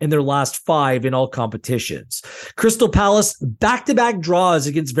score in their last 5 in all competitions. Crystal Palace, back-to-back draws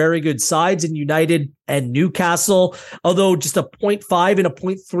against very good sides in United and Newcastle, although just a 0.5 and a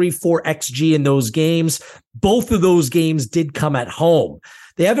 0.34 XG in those games. Both of those games did come at home.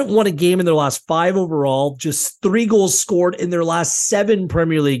 They haven't won a game in their last 5 overall, just 3 goals scored in their last 7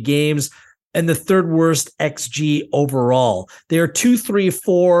 Premier League games, and the 3rd worst XG overall. They are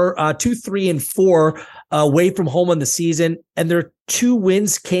 2-3-4 away from home on the season, and their 2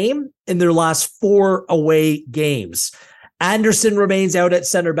 wins came in their last 4 away games. Anderson remains out at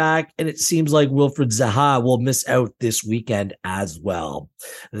center back, and it seems like Wilfried Zaha will miss out this weekend as well.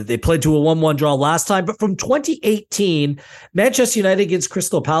 They played to a 1-1 draw last time, but from 2018, Manchester United against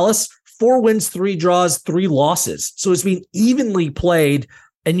Crystal Palace, 4 wins, 3 draws, 3 losses. So it's been evenly played,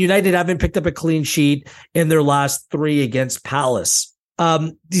 and United haven't picked up a clean sheet in their last 3 against Palace.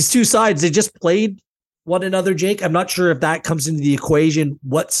 These 2 sides, they just played one another, Jake. I'm not sure if that comes into the equation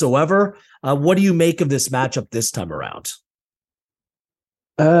whatsoever. What do you make of this matchup this time around?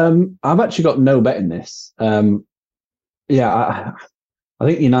 I've actually got no bet in this. I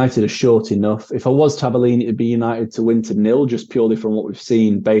think United are short enough. If I was to have a lean, it'd be United to win to 0, just purely from what we've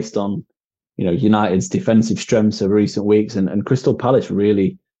seen based on, United's defensive strengths over recent weeks, and Crystal Palace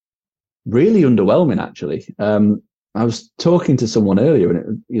really, really underwhelming, actually. I was talking to someone earlier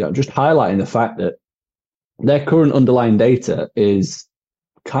and, just highlighting the fact that their current underlying data is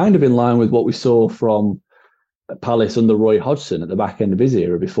kind of in line with what we saw from Palace under Roy Hodgson at the back end of his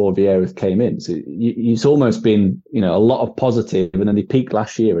era before Vieira came in. So it's almost been, a lot of positive, and then they peaked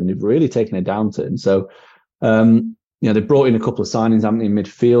last year and they've really taken a downturn. So, they brought in a couple of signings, haven't they, in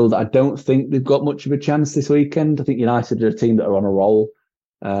midfield. I don't think they've got much of a chance this weekend. I think United are a team that are on a roll.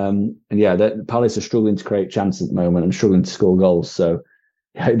 Palace are struggling to create chances at the moment and struggling to score goals. So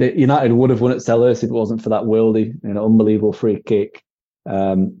United would have won at Selhurst if it wasn't for that worldy, unbelievable free kick.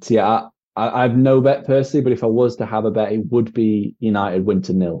 I have no bet personally, but if I was to have a bet, it would be United win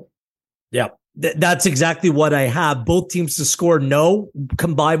to 0. Yeah, that's exactly what I have. Both teams to score no,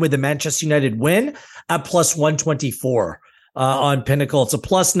 combined with the Manchester United win at plus 124 on Pinnacle. It's a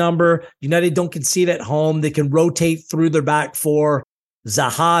plus number. United don't concede at home. They can rotate through their back 4.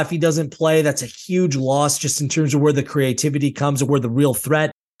 Zaha, if he doesn't play, that's a huge loss just in terms of where the creativity comes and where the real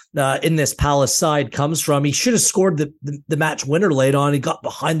threat in this Palace side comes from. He should have scored the match winner late on. He got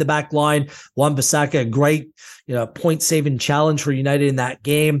behind the back line. Wan-Bissaka, a great point-saving challenge for United in that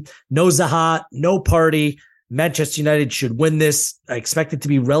game. No Zaha, no Partey. Manchester United should win this. I expect it to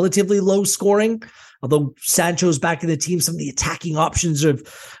be relatively low scoring. Although Sancho's back in the team, some of the attacking options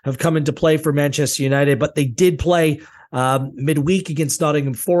have come into play for Manchester United, but they did play midweek against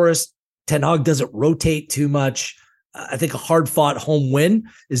Nottingham Forest. Ten Hag doesn't rotate too much. I think a hard-fought home win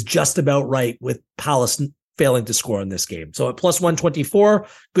is just about right with Palace failing to score in this game. So at plus 124,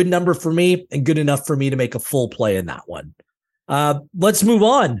 good number for me and good enough for me to make a full play in that one. Let's move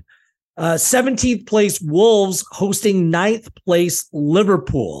on. 17th place Wolves hosting 9th place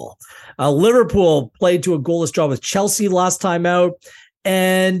Liverpool. Liverpool played to a goalless draw with Chelsea last time out,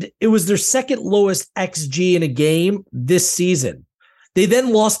 and it was their second lowest XG in a game this season. They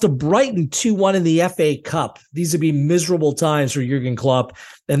then lost to Brighton 2-1 in the FA Cup. These would be miserable times for Jurgen Klopp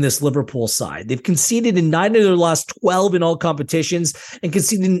and this Liverpool side. They've conceded in 9 of their last 12 in all competitions and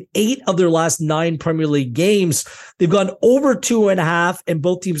conceded in 8 of their last 9 Premier League games. They've gone over 2.5 and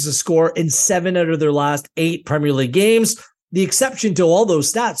both teams to score in 7 out of their last 8 Premier League games. The exception to all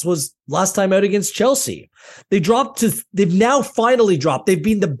those stats was last time out against Chelsea. They've now finally dropped. They've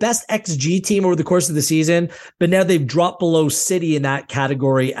been the best XG team over the course of the season, but now they've dropped below City in that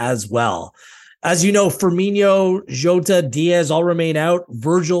category as well. As you know, Firmino, Jota, Diaz all remain out.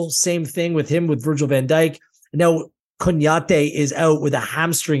 Virgil, same thing with him, with Virgil van Dijk. Now, Konaté is out with a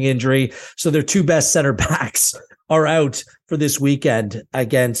hamstring injury, so their 2 best center backs are out for this weekend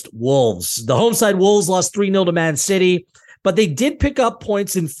against Wolves. The home side Wolves lost 3-0 to Man City, but they did pick up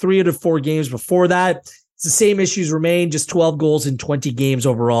points in 3 out of 4 games before that. It's the same issues remain, just 12 goals in 20 games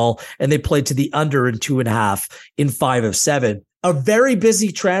overall, and they played to the under in 2.5 in 5 of 7. A very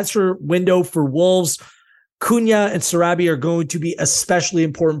busy transfer window for Wolves. Cunha and Sarabi are going to be especially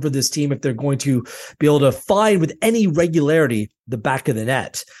important for this team if they're going to be able to find with any regularity the back of the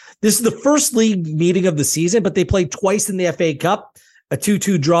net. This is the first league meeting of the season, but they played twice in the FA Cup. A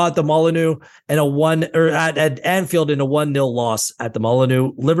 2-2 draw at the Molineux and at Anfield and a 1-0 loss at the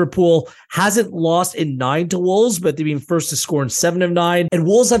Molineux. Liverpool hasn't lost in 9 to Wolves, but they've been first to score in 7 of 9. And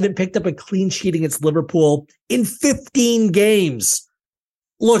Wolves haven't picked up a clean sheet against Liverpool in 15 games.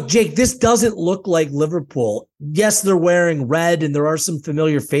 Look, Jake, this doesn't look like Liverpool. Yes, they're wearing red and there are some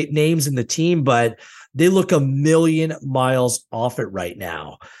familiar names in the team, but they look a million miles off it right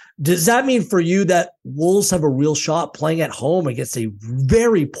now. Does that mean for you that Wolves have a real shot playing at home against a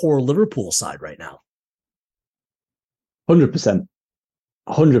very poor Liverpool side right now? 100%.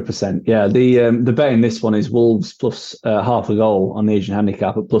 100%. Yeah, the bet in this one is Wolves plus half a goal on the Asian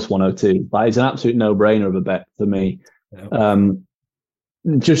handicap at plus 102. That is an absolute no-brainer of a bet for me. Yeah.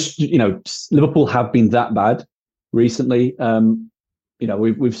 Liverpool have been that bad recently.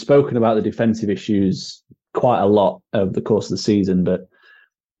 We've spoken about the defensive issues quite a lot over the course of the season, but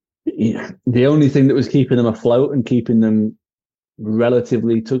the only thing that was keeping them afloat and keeping them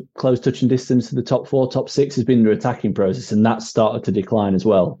relatively close touching distance to the top 4, top 6 has been their attacking process, and that's started to decline as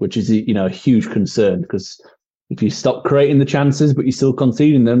well, which is a huge concern, because if you stop creating the chances but you're still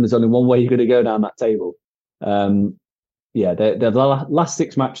conceding them, there's only one way you're going to go down that table. The last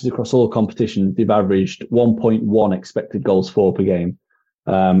 6 matches across all competitions, they've averaged 1.1 expected goals for per game.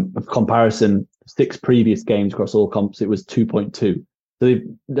 Of comparison, 6 previous games across all comps, it was 2.2. So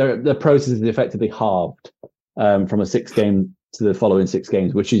their process is effectively halved from a 6 game to the following 6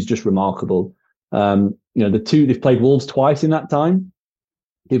 games, which is just remarkable. They've played Wolves twice in that time.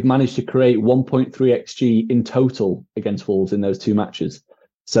 They've managed to create 1.3 XG in total against Wolves in those 2 matches.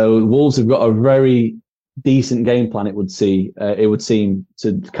 So Wolves have got a very decent game plan, it would seem,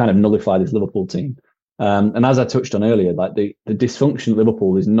 to kind of nullify this Liverpool team. And as I touched on earlier, like the dysfunction at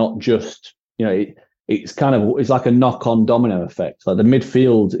Liverpool is not just, it's like a knock-on domino effect. Like the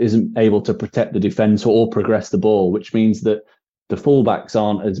midfield isn't able to protect the defence or progress the ball, which means that the fullbacks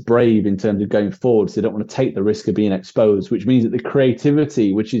aren't as brave in terms of going forward, so they don't want to take the risk of being exposed, which means that the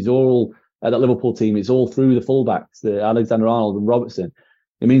creativity, which is all that Liverpool team, is all through the fullbacks, the Alexander-Arnold and Robertson.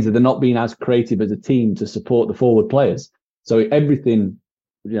 It means that they're not being as creative as a team to support the forward players. So everything,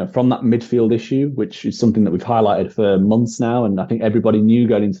 from that midfield issue, which is something that we've highlighted for months now, and I think everybody knew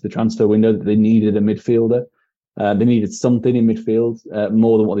going into the transfer window that they needed a midfielder. They needed something in midfield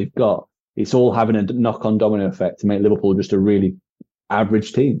more than what they've got. It's all having a knock-on domino effect to make Liverpool just a really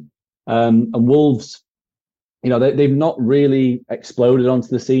average team. And Wolves, they've not really exploded onto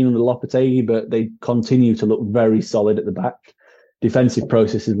the scene under Lopetegui, but they continue to look very solid at the back. Defensive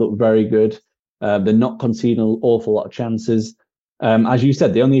processes look very good. They're not conceding an awful lot of chances. As you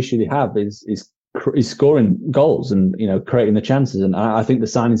said, the only issue they have is scoring goals and creating the chances, and I think the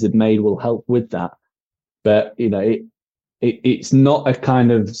signings they've made will help with that. But it's not a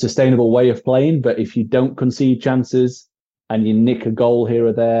kind of sustainable way of playing. But if you don't concede chances and you nick a goal here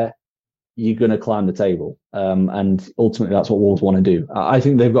or there, you're going to climb the table. And ultimately, that's what Wolves want to do. I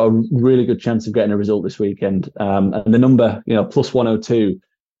think they've got a really good chance of getting a result this weekend. And the number, plus 102,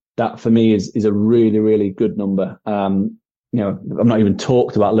 that for me is a really, really good number. I've not even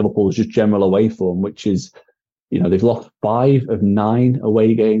talked about Liverpool's just general away form, which is, they've lost 5 of 9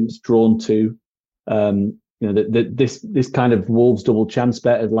 away games, drawn 2. This kind of Wolves double chance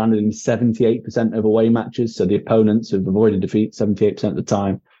bet has landed in 78% of away matches. So the opponents have avoided defeat 78% of the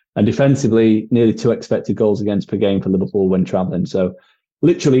time. And defensively, nearly 2 expected goals against per game for Liverpool when travelling. So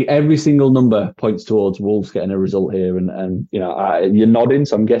literally every single number points towards Wolves getting a result here. And you're nodding,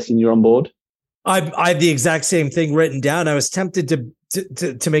 so I'm guessing you're on board. I have the exact same thing written down. I was tempted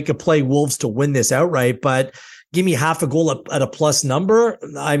to make a play Wolves to win this outright, but give me half a goal at a plus number.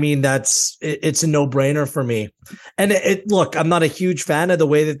 I mean, it's a no-brainer for me. And look, I'm not a huge fan of the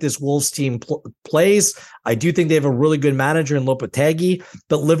way that this Wolves team plays. I do think they have a really good manager in Lopetegui,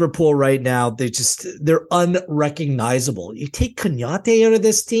 but Liverpool right now, they're unrecognizable. You take Konaté out of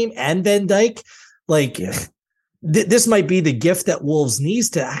this team and Van Dijk, this might be the gift that Wolves needs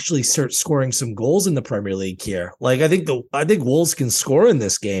to actually start scoring some goals in the Premier League here. I think Wolves can score in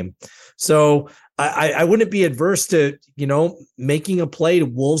this game. So I wouldn't be adverse to, making a play to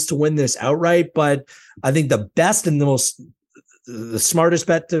Wolves to win this outright, but I think the best and the smartest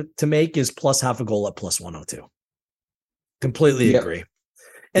bet to make is plus half a goal at plus 102. Completely agree.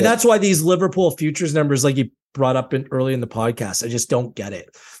 And that's why these Liverpool futures numbers, like you brought up early in the podcast, I just don't get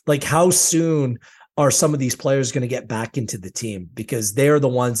it. How soon are some of these players going to get back into the team? Because they're the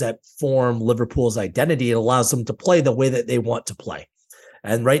ones that form Liverpool's identity. It allows them to play the way that they want to play.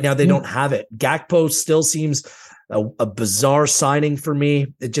 And right now they don't have it. Gakpo still seems a bizarre signing for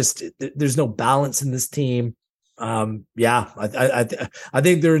me. There's no balance in this team. I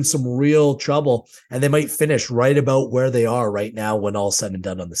think they're in some real trouble, and they might finish right about where they are right now when all's said and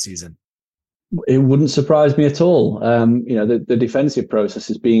done on the season. It wouldn't surprise me at all. The defensive process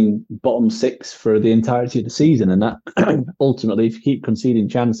has been bottom 6 for the entirety of the season. And that ultimately, if you keep conceding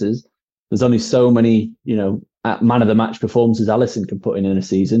chances, there's only so many, man of the match performances Alisson can put in a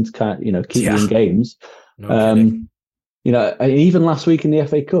season to keep you in games. Even last week in the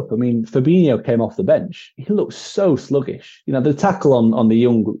FA Cup, Fabinho came off the bench. He looked so sluggish. The tackle on the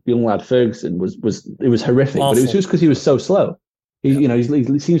young lad Ferguson was horrific, awful. But it was just because he was so slow. He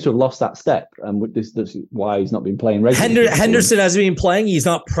seems to have lost that step, and this is why he's not been playing regularly. Henderson hasn't been playing. He's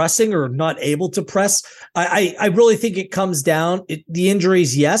not pressing or not able to press. I really think it comes down the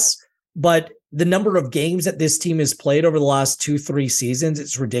injuries, yes, but the number of games that this team has played over the last 2-3 seasons,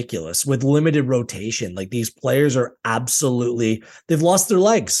 it's ridiculous with limited rotation. These players are they've lost their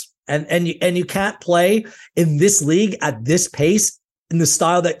legs, and you can't play in this league at this pace in the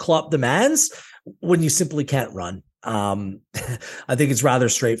style that Klopp demands when you simply can't run. I think it's rather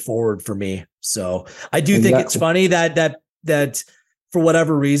straightforward for me. So I do think it's funny that for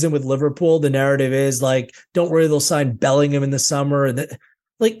whatever reason with Liverpool, the narrative is don't worry, they'll sign Bellingham in the summer. And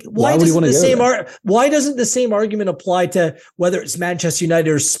why doesn't the same argument apply to whether it's Manchester United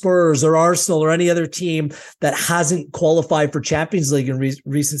or Spurs or Arsenal or any other team that hasn't qualified for Champions League in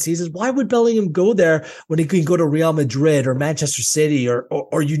recent seasons? Why would Bellingham go there when he can go to Real Madrid or Manchester City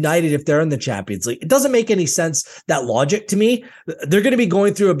or United if they're in the Champions League? It doesn't make any sense, that logic to me. They're going to be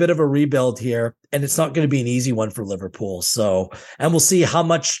going through a bit of a rebuild here, and it's not going to be an easy one for Liverpool. And we'll see how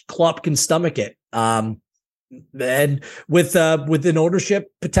much Klopp can stomach it. And with an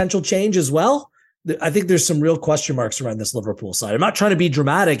ownership potential change as well, I think there's some real question marks around this Liverpool side. I'm not trying to be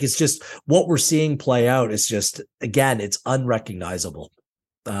dramatic. It's just what we're seeing play out. It's just, again, it's unrecognizable.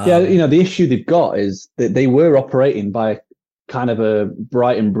 The issue they've got is that they were operating by kind of a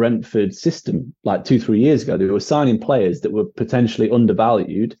Brighton Brentford system 2-3 years ago. They were signing players that were potentially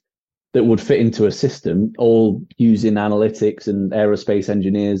undervalued that would fit into a system, all using analytics and aerospace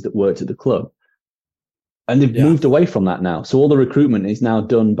engineers that worked at the club. And they've moved away from that now. So all the recruitment is now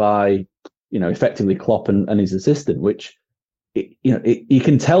done by, effectively Klopp and his assistant, which, you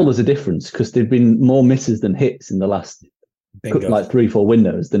can tell there's a difference because there've been more misses than hits in the last 3-4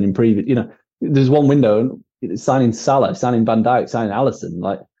 windows than in previous. There's one window signing Salah, signing Van Dijk, signing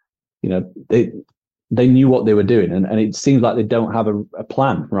Alisson. They knew what they were doing, and it seems like they don't have a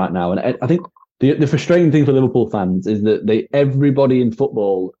plan right now. And I think the frustrating thing for Liverpool fans is that everybody in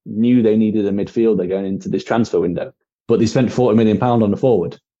football knew they needed a midfielder going into this transfer window, but they spent £40 million on the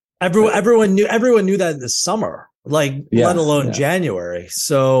forward. Everyone knew that in the summer, let alone January.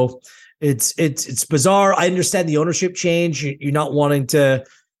 So it's bizarre. I understand the ownership change. You're not wanting to,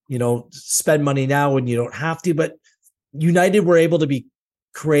 spend money now when you don't have to, but United were able to be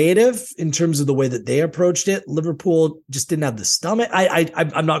creative in terms of the way that they approached it. Liverpool just didn't have the stomach.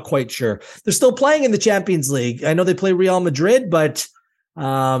 I'm not quite sure. They're still playing in the Champions League. I know they play Real Madrid, but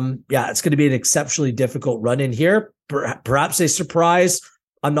it's going to be an exceptionally difficult run in here. Perhaps a surprise.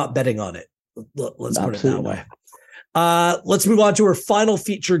 I'm not betting on it. Let's put it that way. Let's move on to our final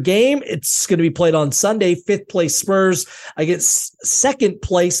feature game. It's going to be played on Sunday. 5th place Spurs against 2nd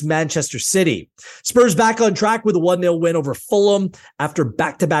place Manchester City. Spurs back on track with a 1-0 win over Fulham after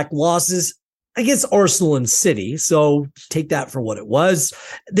back-to-back losses. against Arsenal and City. So take that for what it was.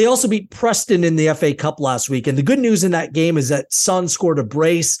 They also beat Preston in the FA Cup last week. And the good news in that game is that Son scored a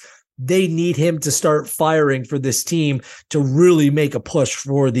brace. They need him to start firing for this team to really make a push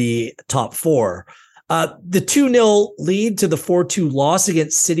for the top four. The 2-0 lead to the 4-2 loss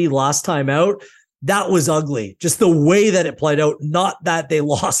against City last time out, that was ugly. Just the way that it played out, not that they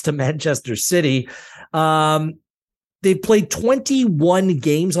lost to Manchester City. They played 21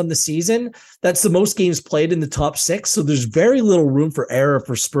 games on the season. That's the most games played in the top six. So there's very little room for error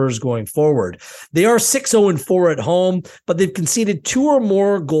for Spurs going forward. They are 6-0-4 at home, but they've conceded 2 or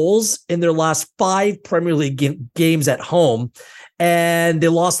more goals in their last 5 Premier League games at home. And they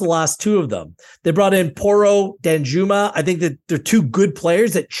lost the last 2 of them. They brought in Porro, Danjuma. I think that they're 2 good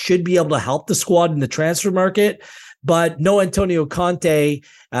players that should be able to help the squad in the transfer market. But no Antonio Conte,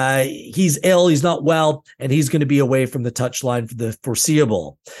 he's ill, he's not well, and he's going to be away from the touchline for the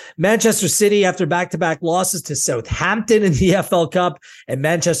foreseeable. Manchester City, after back-to-back losses to Southampton in the FL Cup, and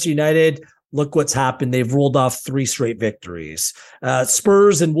Manchester United, look what's happened. They've rolled off 3 straight victories.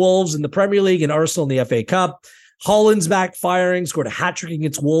 Spurs and Wolves in the Premier League and Arsenal in the FA Cup. Holland's back firing, scored a hat-trick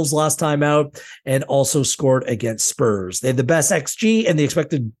against Wolves last time out, and also scored against Spurs. They had the best XG and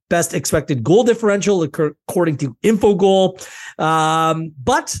the best expected goal differential according to Infogol.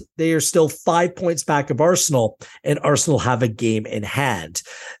 But they are still 5 points back of Arsenal, and Arsenal have a game in hand.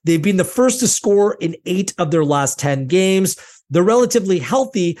 They've been the first to score in 8 of their last 10 games. They're relatively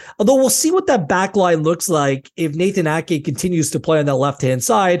healthy, although we'll see what that back line looks like if Nathan Ake continues to play on that left-hand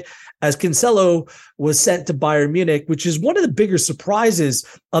side, as Cancelo was sent to Bayern Munich, which is one of the bigger surprises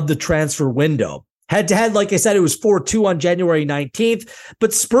of the transfer window. Head-to-head, like I said, it was 4-2 on January 19th,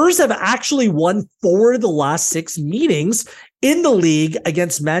 but Spurs have actually won 4 of the last 6 meetings in the league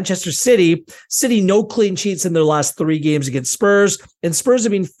against Manchester City. City, no clean sheets in their last 3 games against Spurs, and Spurs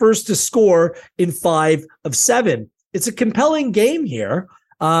have been first to score in 5 of 7. It's a compelling game here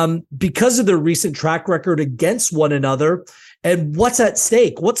because of their recent track record against one another. And what's at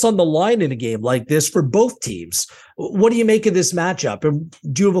stake? What's on the line in a game like this for both teams? What do you make of this matchup? And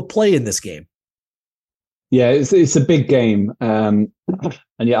do you have a play in this game? Yeah, it's a big game. And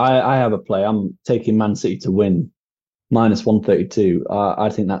yeah, I have a play. I'm taking Man City to win minus 132. I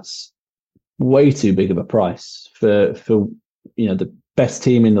think that's way too big of a price for the best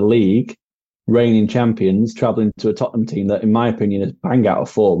team in the league, reigning champions, traveling to a Tottenham team that, in my opinion, is bang out of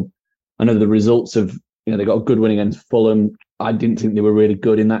form. I know the results of, they got a good win against Fulham. I didn't think they were really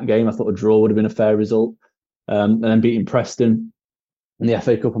good in that game. I thought a draw would have been a fair result. And then beating Preston in the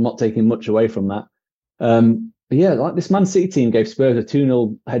FA Cup, I'm not taking much away from that. But yeah, like this Man City team gave Spurs a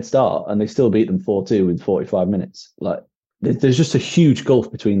 2-0 head start and they still beat them 4-2 with 45 minutes. Like there's just a huge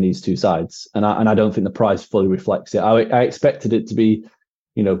gulf between these two sides. And I don't think the price fully reflects it. I expected it to be,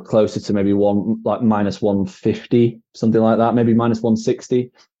 closer to maybe minus 150, something like that, maybe minus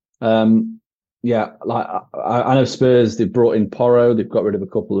 160. Yeah, like I know Spurs, they've brought in Porro, they've got rid of a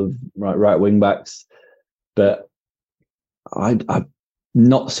couple of right wing backs, but I've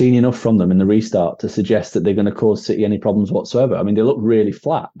not seen enough from them in the restart to suggest that they're going to cause City any problems whatsoever. I mean, they look really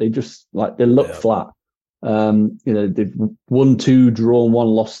flat. They just flat. They've won 2, drawn 1,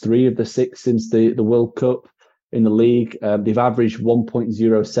 lost 3 of the 6 since the World Cup in the league. They've averaged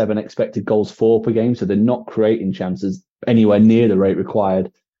 1.07 expected goals for per game, so they're not creating chances anywhere near the rate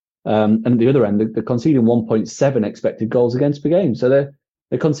required. And at the other end, they're conceding 1.7 expected goals against per game. So they're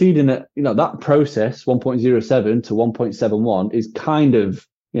conceding that process, 1.07 to 1.71, is kind of,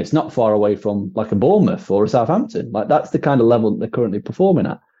 it's not far away from like a Bournemouth or a Southampton. Like that's the kind of level that they're currently performing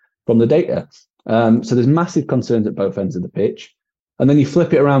at from the data. So there's massive concerns at both ends of the pitch. And then you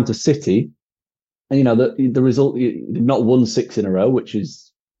flip it around to City, and the result, they've not won 6 in a row, which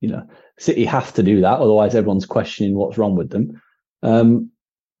is, City have to do that, otherwise everyone's questioning what's wrong with them.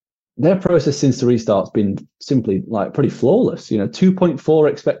 Their process since the restart's been simply pretty flawless.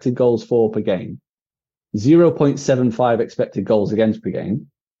 2.4 expected goals for per game, 0.75 expected goals against per game.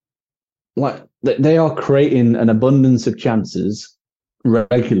 Like they are creating an abundance of chances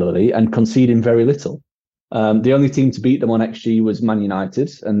regularly and conceding very little. The only team to beat them on XG was Man United,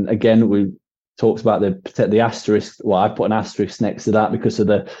 and again we talked about the asterisk. Well, I put an asterisk next to that because of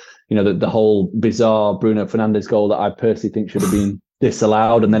the whole bizarre Bruno Fernandes goal that I personally think should have been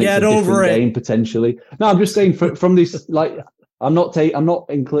disallowed, and then it's a different game potentially. No, I'm just saying from this, I'm not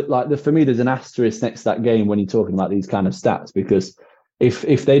for me, there's an asterisk next to that game when you're talking about these kind of stats, because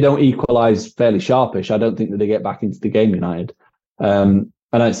if they don't equalise fairly sharpish, I don't think that they get back into the game, United. I know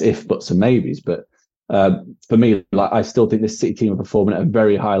it's if, buts and maybes, but for me, I still think this City team are performing at a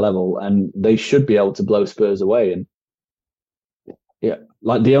very high level, and they should be able to blow Spurs away. And yeah,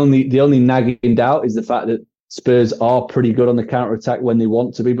 like the only nagging doubt is the fact that Spurs are pretty good on the counter attack when they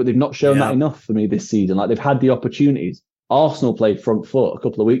want to be, but they've not shown that enough for me this season. Like they've had the opportunities. Arsenal played front foot a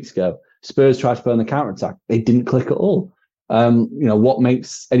couple of weeks ago. Spurs tried to play on the counter attack. They didn't click at all. What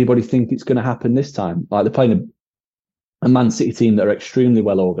makes anybody think it's going to happen this time? Like they're playing a Man City team that are extremely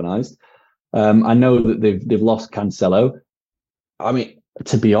well organised. I know that they've lost Cancelo. I mean,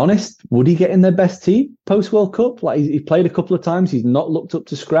 to be honest, would he get in their best team post World Cup? Like he played a couple of times. He's not looked up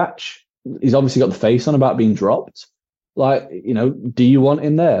to scratch. He's obviously got the face on about being dropped. Like, do you want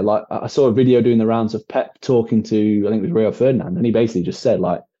him there? Like I saw a video doing the rounds of Pep talking to, I think it was Rio Ferdinand, and he basically just said,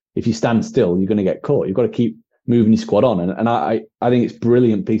 like, if you stand still, you're going to get caught. You've got to keep moving your squad on. And I think it's a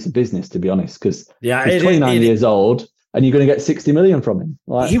brilliant piece of business, to be honest, because he's 29 years old and you're going to get 60 million from him.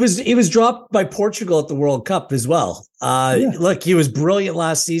 Like, he was dropped by Portugal at the World Cup as well. Look, he was brilliant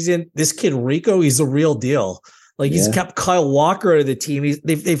last season. This kid, Rico, he's a real deal. Like he's kept Kyle Walker out of the team.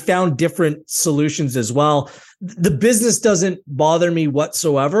 They've found different solutions as well. The business doesn't bother me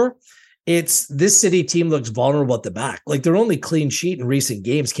whatsoever. It's this City team looks vulnerable at the back. Like their only clean sheet in recent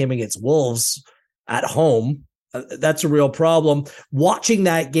games came against Wolves at home. That's a real problem. Watching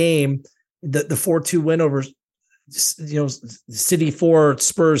that game, the 4-2 win over, City 4,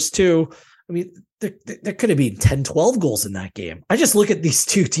 Spurs 2. I mean, there could have been 10, 12 goals in that game. I just look at these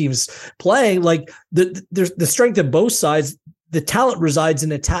two teams playing, like the strength of both sides. The talent resides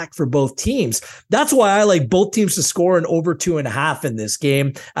in attack for both teams. That's why I like both teams to score an over 2.5 in this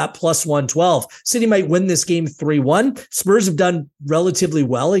game at plus 112. City might win this game 3-1. Spurs have done relatively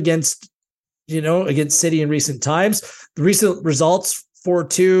well against City in recent times. The recent results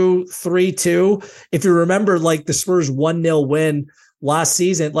 4-2, 3-2. If you remember, like the Spurs 1-0 win last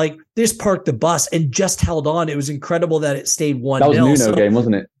season, like they just parked the bus and just held on. It was incredible that it stayed 1-0. That was a Nuno game,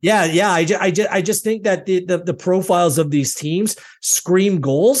 wasn't it? Yeah. I just think that the profiles of these teams scream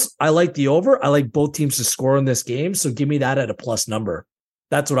goals. I like the over. I like both teams to score in this game. So give me that at a plus number.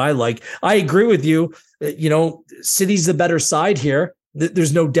 That's what I like. I agree with you. City's the better side here.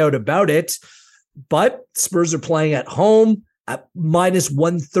 There's no doubt about it. But Spurs are playing at home at minus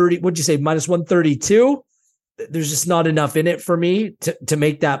 130. What'd you say? Minus 132. There's just not enough in it for me to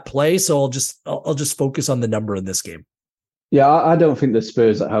make that play. So I'll just focus on the number in this game. Yeah, I don't think the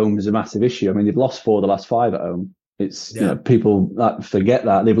Spurs at home is a massive issue. I mean, they've lost 4 of the last 5 at home. It's people forget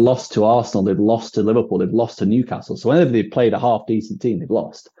that they've lost to Arsenal, they've lost to Liverpool, they've lost to Newcastle. So whenever they've played a half decent team, they've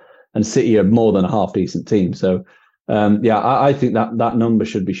lost. And City are more than a half decent team. So I think that number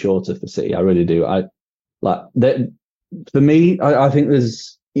should be shorter for City. I really do. For me, I think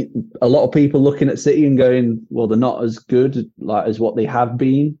there's a lot of people looking at City and going, well, they're not as good as what they have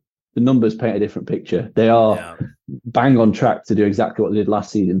been. The numbers paint a different picture. They are bang on track to do exactly what they did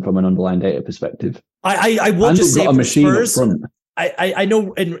last season from an underlying data perspective. I will just say for Spurs, up front. I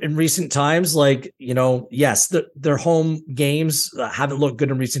know in recent times, yes, their home games haven't looked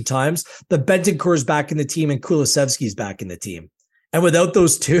good in recent times. But Bentancur's back in the team and Kulusevski's back in the team. And without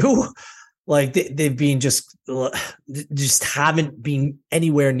those two, like they've been just haven't been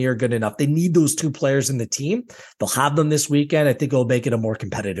anywhere near good enough. They need those 2 players in the team. They'll have them this weekend. I think it'll make it a more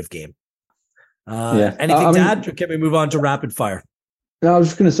competitive game. Anything to add? Or can we move on to rapid fire? No, I was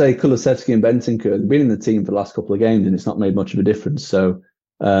just going to say Kulusevski and Bentancur have been in the team for the last couple of games and it's not made much of a difference. So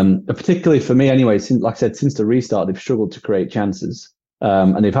particularly for me anyway, since the restart, they've struggled to create chances.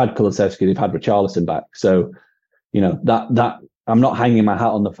 And they've had Kulusevski, they've had Richarlison back. So, that I'm not hanging my hat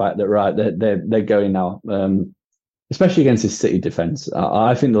on the fact that they're going now, especially against this City defence.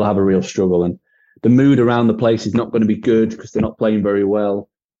 I think they'll have a real struggle, and the mood around the place is not going to be good because they're not playing very well.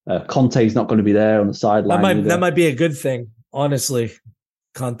 Conte's not going to be there on the sideline. That might be a good thing, honestly.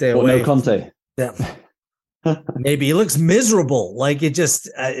 Conte away. No Conte. Yeah. Maybe he looks miserable. Like it just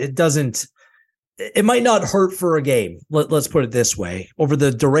it doesn't. It might not hurt for a game. Let's put it this way. Over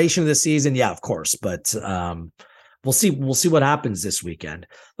the duration of the season, yeah, of course, but. We'll see what happens this weekend.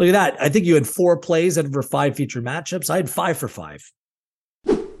 Look at that. I think you had 4 plays out of our 5 featured matchups. I had 5 for 5.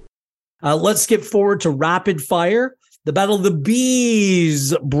 Let's skip forward to rapid fire. The Battle of the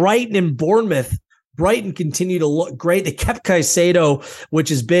Bees, Brighton and Bournemouth. Brighton continue to look great. They kept Caicedo, which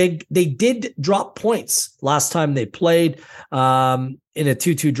is big. They did drop points last time they played in a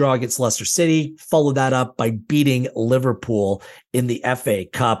 2-2 draw against Leicester City. Followed that up by beating Liverpool in the FA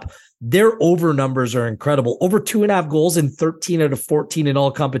Cup. Their over numbers are incredible. Over 2.5 goals in 13 out of 14 in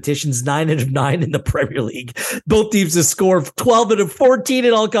all competitions, 9 out of 9 in the Premier League. Both teams have scored 12 out of 14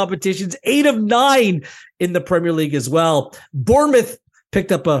 in all competitions, 8 of 9 in the Premier League as well. Bournemouth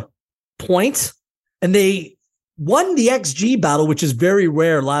picked up a point, and they won the XG battle, which is very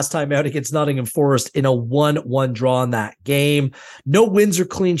rare last time out against Nottingham Forest in a 1-1 draw in that game. No wins or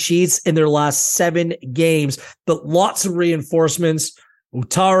clean sheets in their last 7 games, but lots of reinforcements.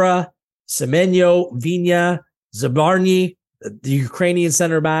 Utara, Semenyo, Vinya, Zabarny, the Ukrainian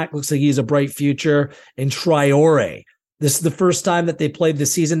center back, looks like he has a bright future, and Traore. This is the first time that they played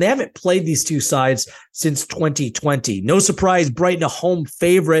this season. They haven't played these two sides since 2020. No surprise, Brighton a home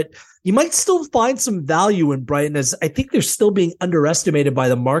favorite. You might still find some value in Brighton, as I think they're still being underestimated by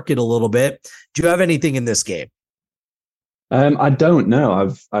the market a little bit. Do you have anything in this game? I don't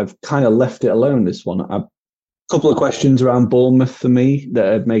know. I've kind of left it alone, this one. A couple of questions around Bournemouth for me that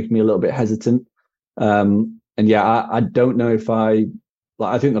have made me a little bit hesitant. And yeah, I don't know if I think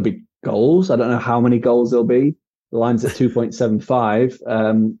there'll be goals. I don't know how many goals there'll be. The line's at 2.75,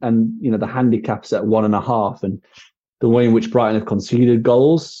 and the handicap's at 1.5. And the way in which Brighton have conceded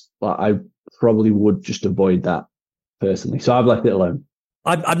goals, I probably would just avoid that personally. So I've left it alone.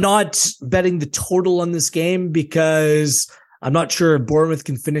 I'm not betting the total on this game because I'm not sure if Bournemouth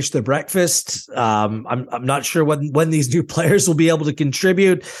can finish their breakfast. I'm not sure when these new players will be able to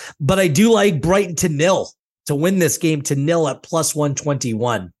contribute, but I do like Brighton to win this game to 0 at plus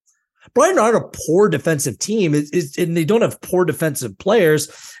 121. Brighton aren't a poor defensive team, and they don't have poor defensive players.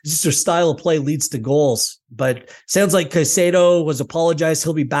 It's just their style of play leads to goals. But sounds like Caicedo was apologized.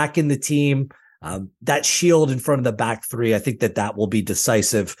 He'll be back in the team. That shield in front of the back three, I think that will be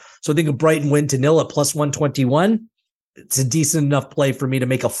decisive. So I think a Brighton win to 0 at plus 121. It's a decent enough play for me to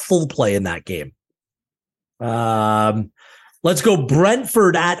make a full play in that game. Let's go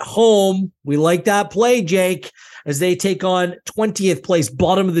Brentford at home. We like that play, Jake, as they take on 20th place,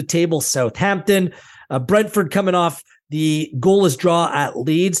 bottom of the table, Southampton. Brentford coming off the goalless draw at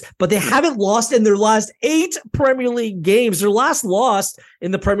Leeds, but they haven't lost in their last 8 Premier League games. Their last loss in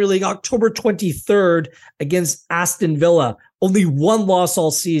the Premier League, October 23rd against Aston Villa. Only one loss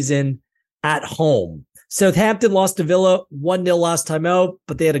all season at home. Southampton lost to Villa 1-0 last time out,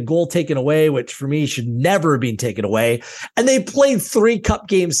 but they had a goal taken away, which for me should never have been taken away. And they played 3 cup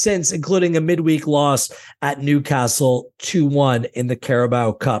games since, including a midweek loss at Newcastle 2-1 in the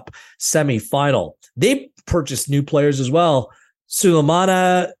Carabao Cup semi-final. They purchased new players as well.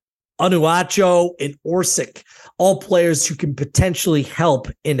 Sulemana, Onuachu, and Orsic, all players who can potentially help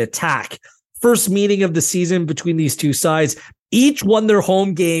in attack. First meeting of the season between these two sides. Each won their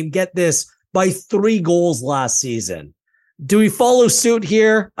home game, get this, by 3 goals last season. Do we follow suit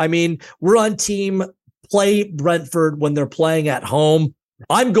here? I mean, we're on team play Brentford when they're playing at home.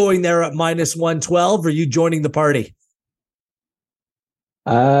 I'm going there at minus 112. Are you joining the party?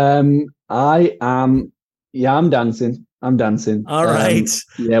 I am. Yeah, I'm dancing. All right.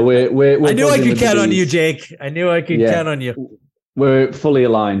 Yeah, we're I knew I could count on you, Jake. I knew I could count on you. We're fully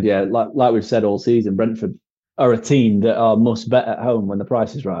aligned. Yeah, like we've said all season, Brentford are a team that are must bet at home when the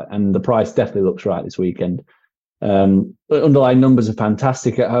price is right, and the price definitely looks right this weekend. Underlying numbers are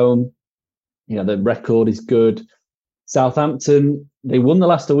fantastic at home. The record is good. Southampton, they won the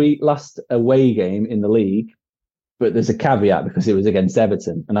last away game in the league, but there's a caveat because it was against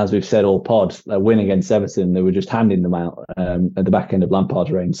Everton, and as we've said all pod, a win against Everton, they were just handing them out at the back end of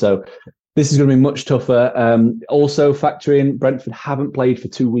Lampard's reign. So this is going to be much tougher. Also factor in Brentford haven't played for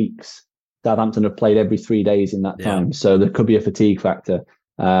 2 weeks. Southampton have played every 3 days in that time. So there could be a fatigue factor.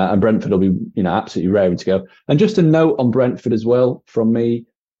 And Brentford will be, absolutely raring to go. And just a note on Brentford as well from me.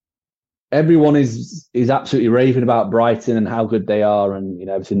 Everyone is absolutely raving about Brighton and how good they are and,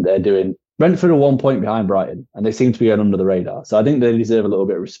 everything they're doing. Brentford are 1 point behind Brighton and they seem to be going under the radar. So I think they deserve a little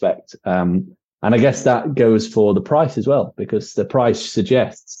bit of respect. And I guess that goes for the price as well, because the price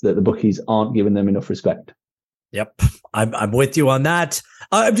suggests that the bookies aren't giving them enough respect. Yep, I'm with you on that.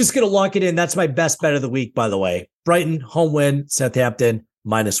 I'm just going to lock it in. That's my best bet of the week, by the way. Brighton, home win, Southampton,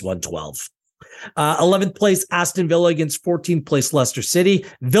 minus 112. 11th place, Aston Villa against 14th place, Leicester City.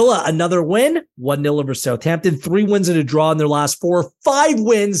 Villa, another win, 1-0 over Southampton. 3 wins and a draw in their last 4. 5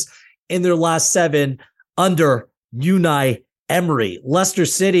 wins in their last 7 under Unai Emery. Leicester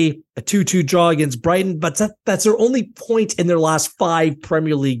City, a 2-2 draw against Brighton, but that's their only point in their last 5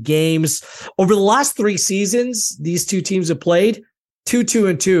 Premier League games. Over the last 3 seasons, these two teams have played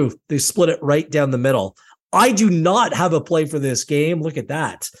 2-2-2. They split it right down the middle. I do not have a play for this game. Look at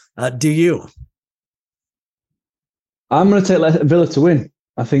that. Do you? I'm going to take Villa to win.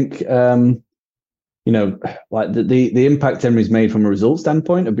 I think, like the impact Emery's made from a result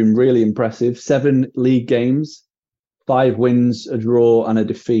standpoint have been really impressive. 7 league games. 5 wins, a draw, and a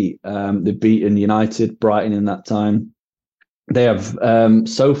defeat. They've beaten United, Brighton in that time. They have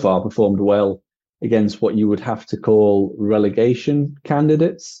so far performed well against what you would have to call relegation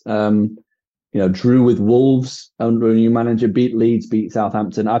candidates. drew with Wolves under a new manager, beat Leeds, beat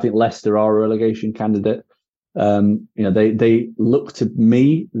Southampton. I think Leicester are a relegation candidate. They look to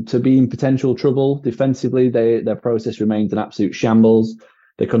me to be in potential trouble defensively. Their process remains an absolute shambles.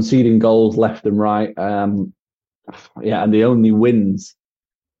 They're conceding goals left and right. And the only wins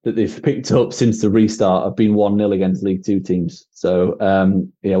that they've picked up since the restart have been 1-0 against League Two teams. So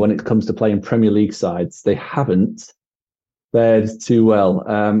when it comes to playing Premier League sides, they haven't fared too well.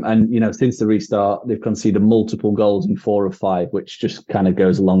 Since the restart, they've conceded multiple goals in 4 of 5, which just kind of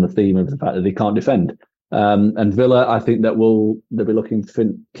goes along the theme of the fact that they can't defend. And Villa, I think that they'll be looking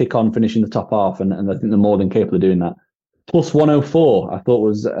to kick on, finishing the top half, and I think they're more than capable of doing that. Plus 104, I thought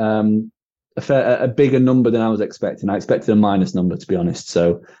was a bigger number than I was expecting. I expected a minus number, to be honest.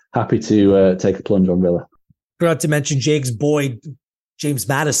 So happy to take a plunge on Villa. Forgot to mention Jake's boy, James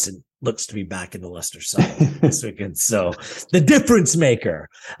Maddison, looks to be back in the Leicester side this weekend. So the difference maker.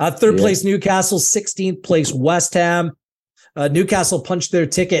 Third place Newcastle, 16th place West Ham. Newcastle punched their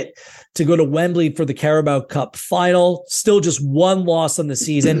ticket to go to Wembley for the Carabao Cup final. Still just 1 loss on the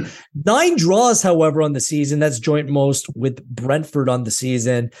season. 9 draws, however, on the season. That's joint most with Brentford on the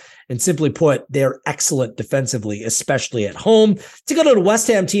season. And simply put, they're excellent defensively, especially at home. To go to the West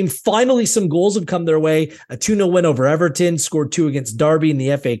Ham team, finally some goals have come their way. A 2-0 win over Everton, scored 2 against Derby in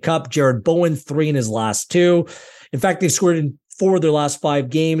the FA Cup. Jared Bowen, 3 in his last 2. In fact, they've scored in 4 of their last 5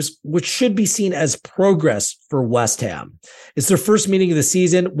 games, which should be seen as progress for West Ham. It's their first meeting of the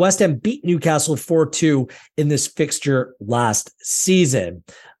season. West Ham beat Newcastle 4-2 in this fixture last season.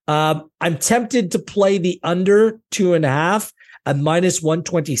 I'm tempted to play the under 2.5 at minus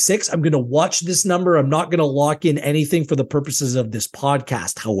 126. I'm going to watch this number. I'm not going to lock in anything for the purposes of this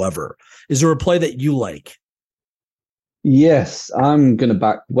podcast. However, is there a play that you like? Yes, I'm going to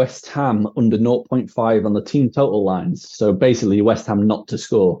back West Ham under 0.5 on the team total lines. So basically, West Ham not to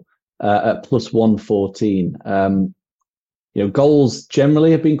score at plus 114. Goals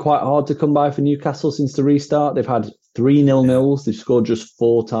generally have been quite hard to come by for Newcastle since the restart. They've had 3 0-0s. They've scored just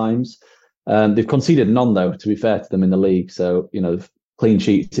 4 times. They've conceded none, though, to be fair to them in the league. So, clean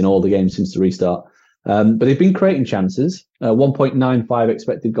sheets in all the games since the restart. But they've been creating chances. 1.95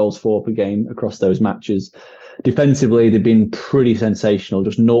 expected goals for per game across those matches. Defensively, they've been pretty sensational,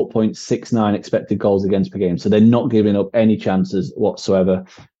 just 0.69 expected goals against per game. So they're not giving up any chances whatsoever.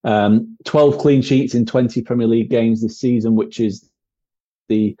 12 clean sheets in 20 Premier League games this season, which is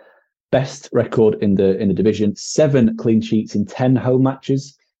the best record in the division. 7 clean sheets in 10 home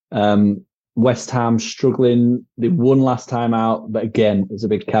matches. West Ham struggling. They won last time out, but again, there's a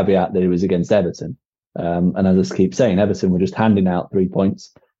big caveat that it was against Everton. And as I keep saying, Everton were just handing out 3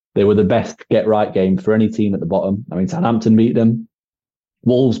 points. They were the best get-right game for any team at the bottom. I mean, Southampton beat them.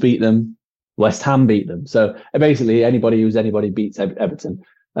 Wolves beat them. West Ham beat them. So basically, anybody beats Everton.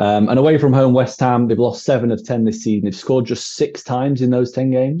 And away from home, West Ham, they've lost 7 of 10 this season. They've scored just 6 times in those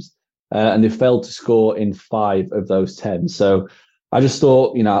 10 games. And they've failed to score in 5 of those 10. So I just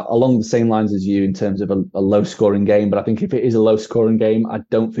thought, along the same lines as you in terms of a low-scoring game. But I think if it is a low-scoring game, I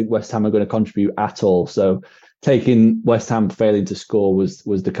don't think West Ham are going to contribute at all. So taking West Ham failing to score was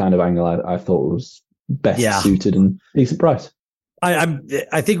the kind of angle I thought was best suited and decent price. I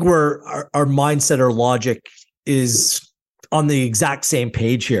think our mindset or logic is on the exact same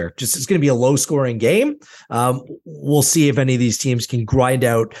page here. Just it's going to be a low scoring game. We'll see if any of these teams can grind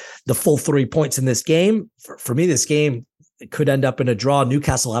out the full 3 points in this game. For me, this game, it could end up in a draw.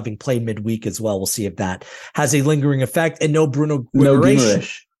 Newcastle having played midweek as well. We'll see if that has a lingering effect. And no Bruno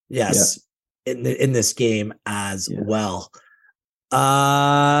Guimaraes. Yes. Yeah. In this game as well.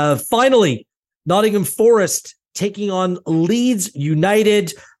 Finally, Nottingham Forest taking on Leeds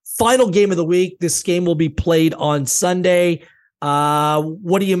United. Final game of the week. This game will be played on Sunday.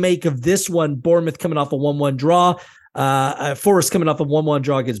 What do you make of this one? Bournemouth coming off a 1-1 draw. Forest coming off a 1-1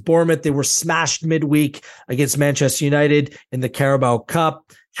 draw against Bournemouth. They were smashed midweek against Manchester United in the Carabao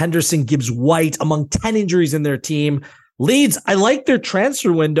Cup. Henderson, Gibbs White among 10 injuries in their team. Leeds, I like their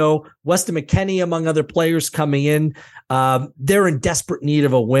transfer window. Weston McKennie, among other players coming in. They're in desperate need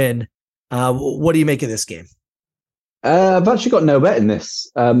of a win. What do you make of this game? I've actually got no bet in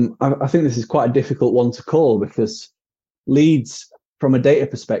this. I think this is quite a difficult one to call because Leeds, from a data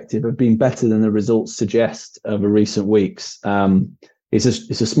perspective, have been better than the results suggest over recent weeks. It's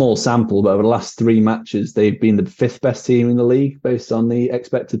a small sample, but over the last 3 matches, they've been the 5th best team in the league based on the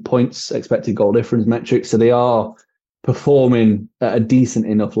expected points, expected goal difference metrics. So they are performing at a decent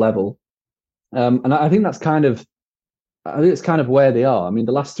enough level. And I think it's kind of where they are. I mean,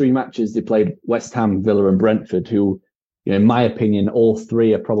 the last 3 matches they played West Ham, Villa and Brentford, who in my opinion, all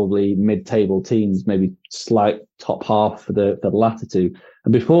three are probably mid-table teams, maybe slight top half for the latter two.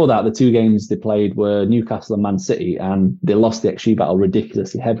 And before that, the two games they played were Newcastle and Man City, and they lost the XG battle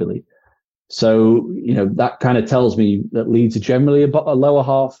ridiculously heavily. So, that kind of tells me that Leeds are generally a lower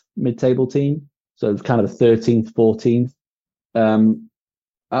half mid-table team. So it's kind of a 13th, 14th.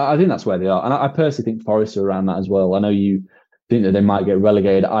 I think that's where they are. And I personally think Forest are around that as well. I know you think that they might get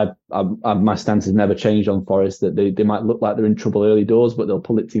relegated. My stance has never changed on Forest, that they might look like they're in trouble early doors, but they'll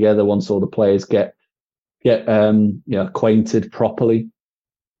pull it together once all the players get acquainted properly.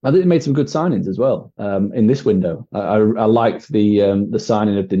 I think they made some good signings as well in this window. I liked the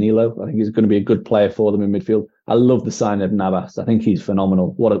signing of Danilo. I think he's going to be a good player for them in midfield. I love the signing of Navas. I think he's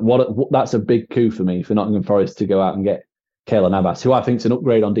phenomenal. That's a big coup for me for Nottingham Forest to go out and get Keylor Navas, who I think is an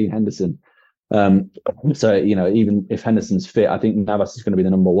upgrade on Dean Henderson. So even if Henderson's fit, I think Navas is going to be the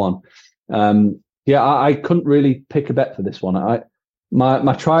number one. I couldn't really pick a bet for this one.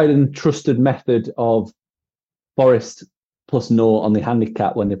 My tried and trusted method of Forest plus naught on the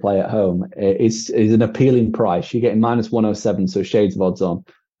handicap when they play at home is an appealing price. You're getting -107, so shades of odds on.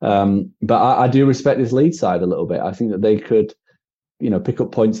 But I do respect this Leeds side a little bit. I think that they could, pick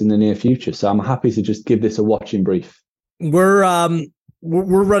up points in the near future. So I'm happy to just give this a watching brief. We're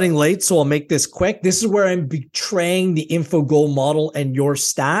running late, so I'll make this quick. This is where I'm betraying the info goal model and your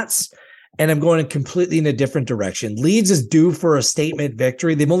stats, and I'm going completely in a different direction. Leeds is due for a statement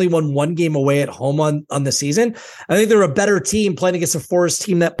victory. They've only won one game away at home on the season. I think they're a better team playing against a Forest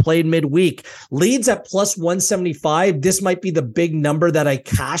team that played midweek. Leeds at +175. This might be the big number that I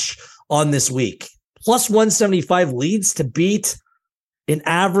cash on this week. +175 Leeds to beat an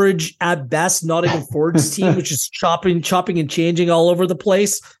average at best Nottingham Forest team, which is chopping and changing all over the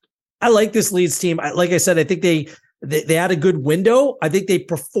place. I like this Leeds team. Like I said, I think they had a good window. I think they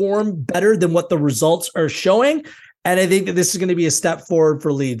perform better than what the results are showing. And I think that this is going to be a step forward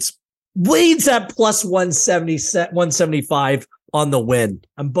for Leeds. Leeds at +175 on the win.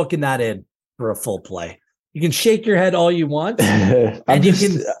 I'm booking that in for a full play. You can shake your head all you want. And you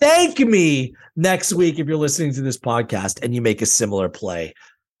can thank me next week if you're listening to this podcast and you make a similar play.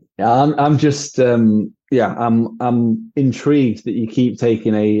 Yeah, I'm just I'm intrigued that you keep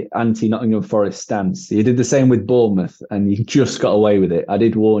taking a anti-Nottingham Forest stance. You did the same with Bournemouth and you just got away with it. I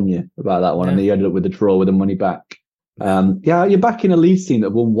did warn you about that one, and you ended up with a draw with the money back. You're back in a Leeds team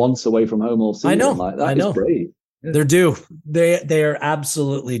that won once away from home all season. I know. That is brave. Yeah. They're due. They are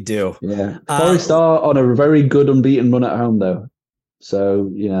absolutely due. Yeah, Forest are on a very good unbeaten run at home, though.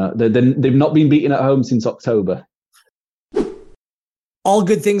 So they've not been beaten at home since October. All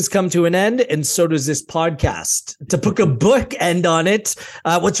good things come to an end, and so does this podcast. To put a bookend on it,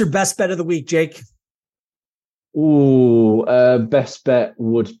 what's your best bet of the week, Jake? Best bet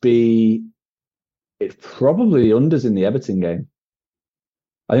would be it's probably unders in the Everton game.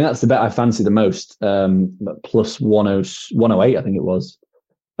 I think that's the bet I fancy the most. +108, I think it was.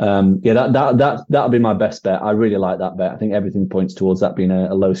 That'll be my best bet. I really like that bet. I think everything points towards that being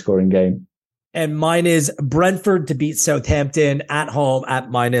a low scoring game. And mine is Brentford to beat Southampton at home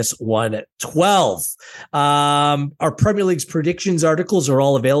at -112. Our Premier League's predictions articles are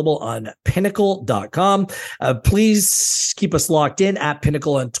all available on pinnacle.com. Please keep us locked in at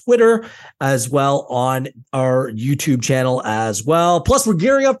Pinnacle on Twitter, as well on our YouTube channel as well. Plus, we're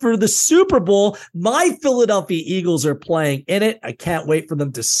gearing up for the Super Bowl. My Philadelphia Eagles are playing in it. I can't wait for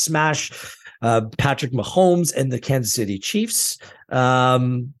them to smash Patrick Mahomes and the Kansas City Chiefs.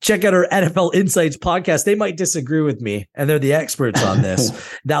 Check out our NFL Insights podcast. They might disagree with me, and they're the experts on this.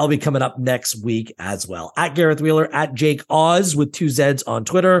 That'll be coming up next week as well. At Gareth Wheeler, at Jake Oz with 2 Zs on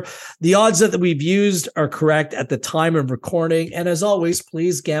Twitter. The odds that we've used are correct at the time of recording. And as always,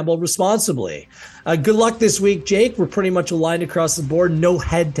 please gamble responsibly. Good luck this week, Jake. We're pretty much aligned across the board. No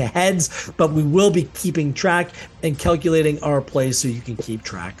head-to-heads, but we will be keeping track and calculating our plays so you can keep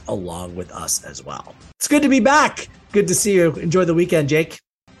track along with us as well. It's good to be back. Good to see you. Enjoy the weekend, Jake.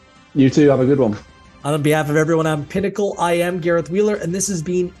 You too. Have a good one. On behalf of everyone on Pinnacle, I am Gareth Wheeler, and this has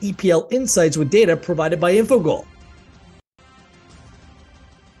been EPL Insights with data provided by Infogol.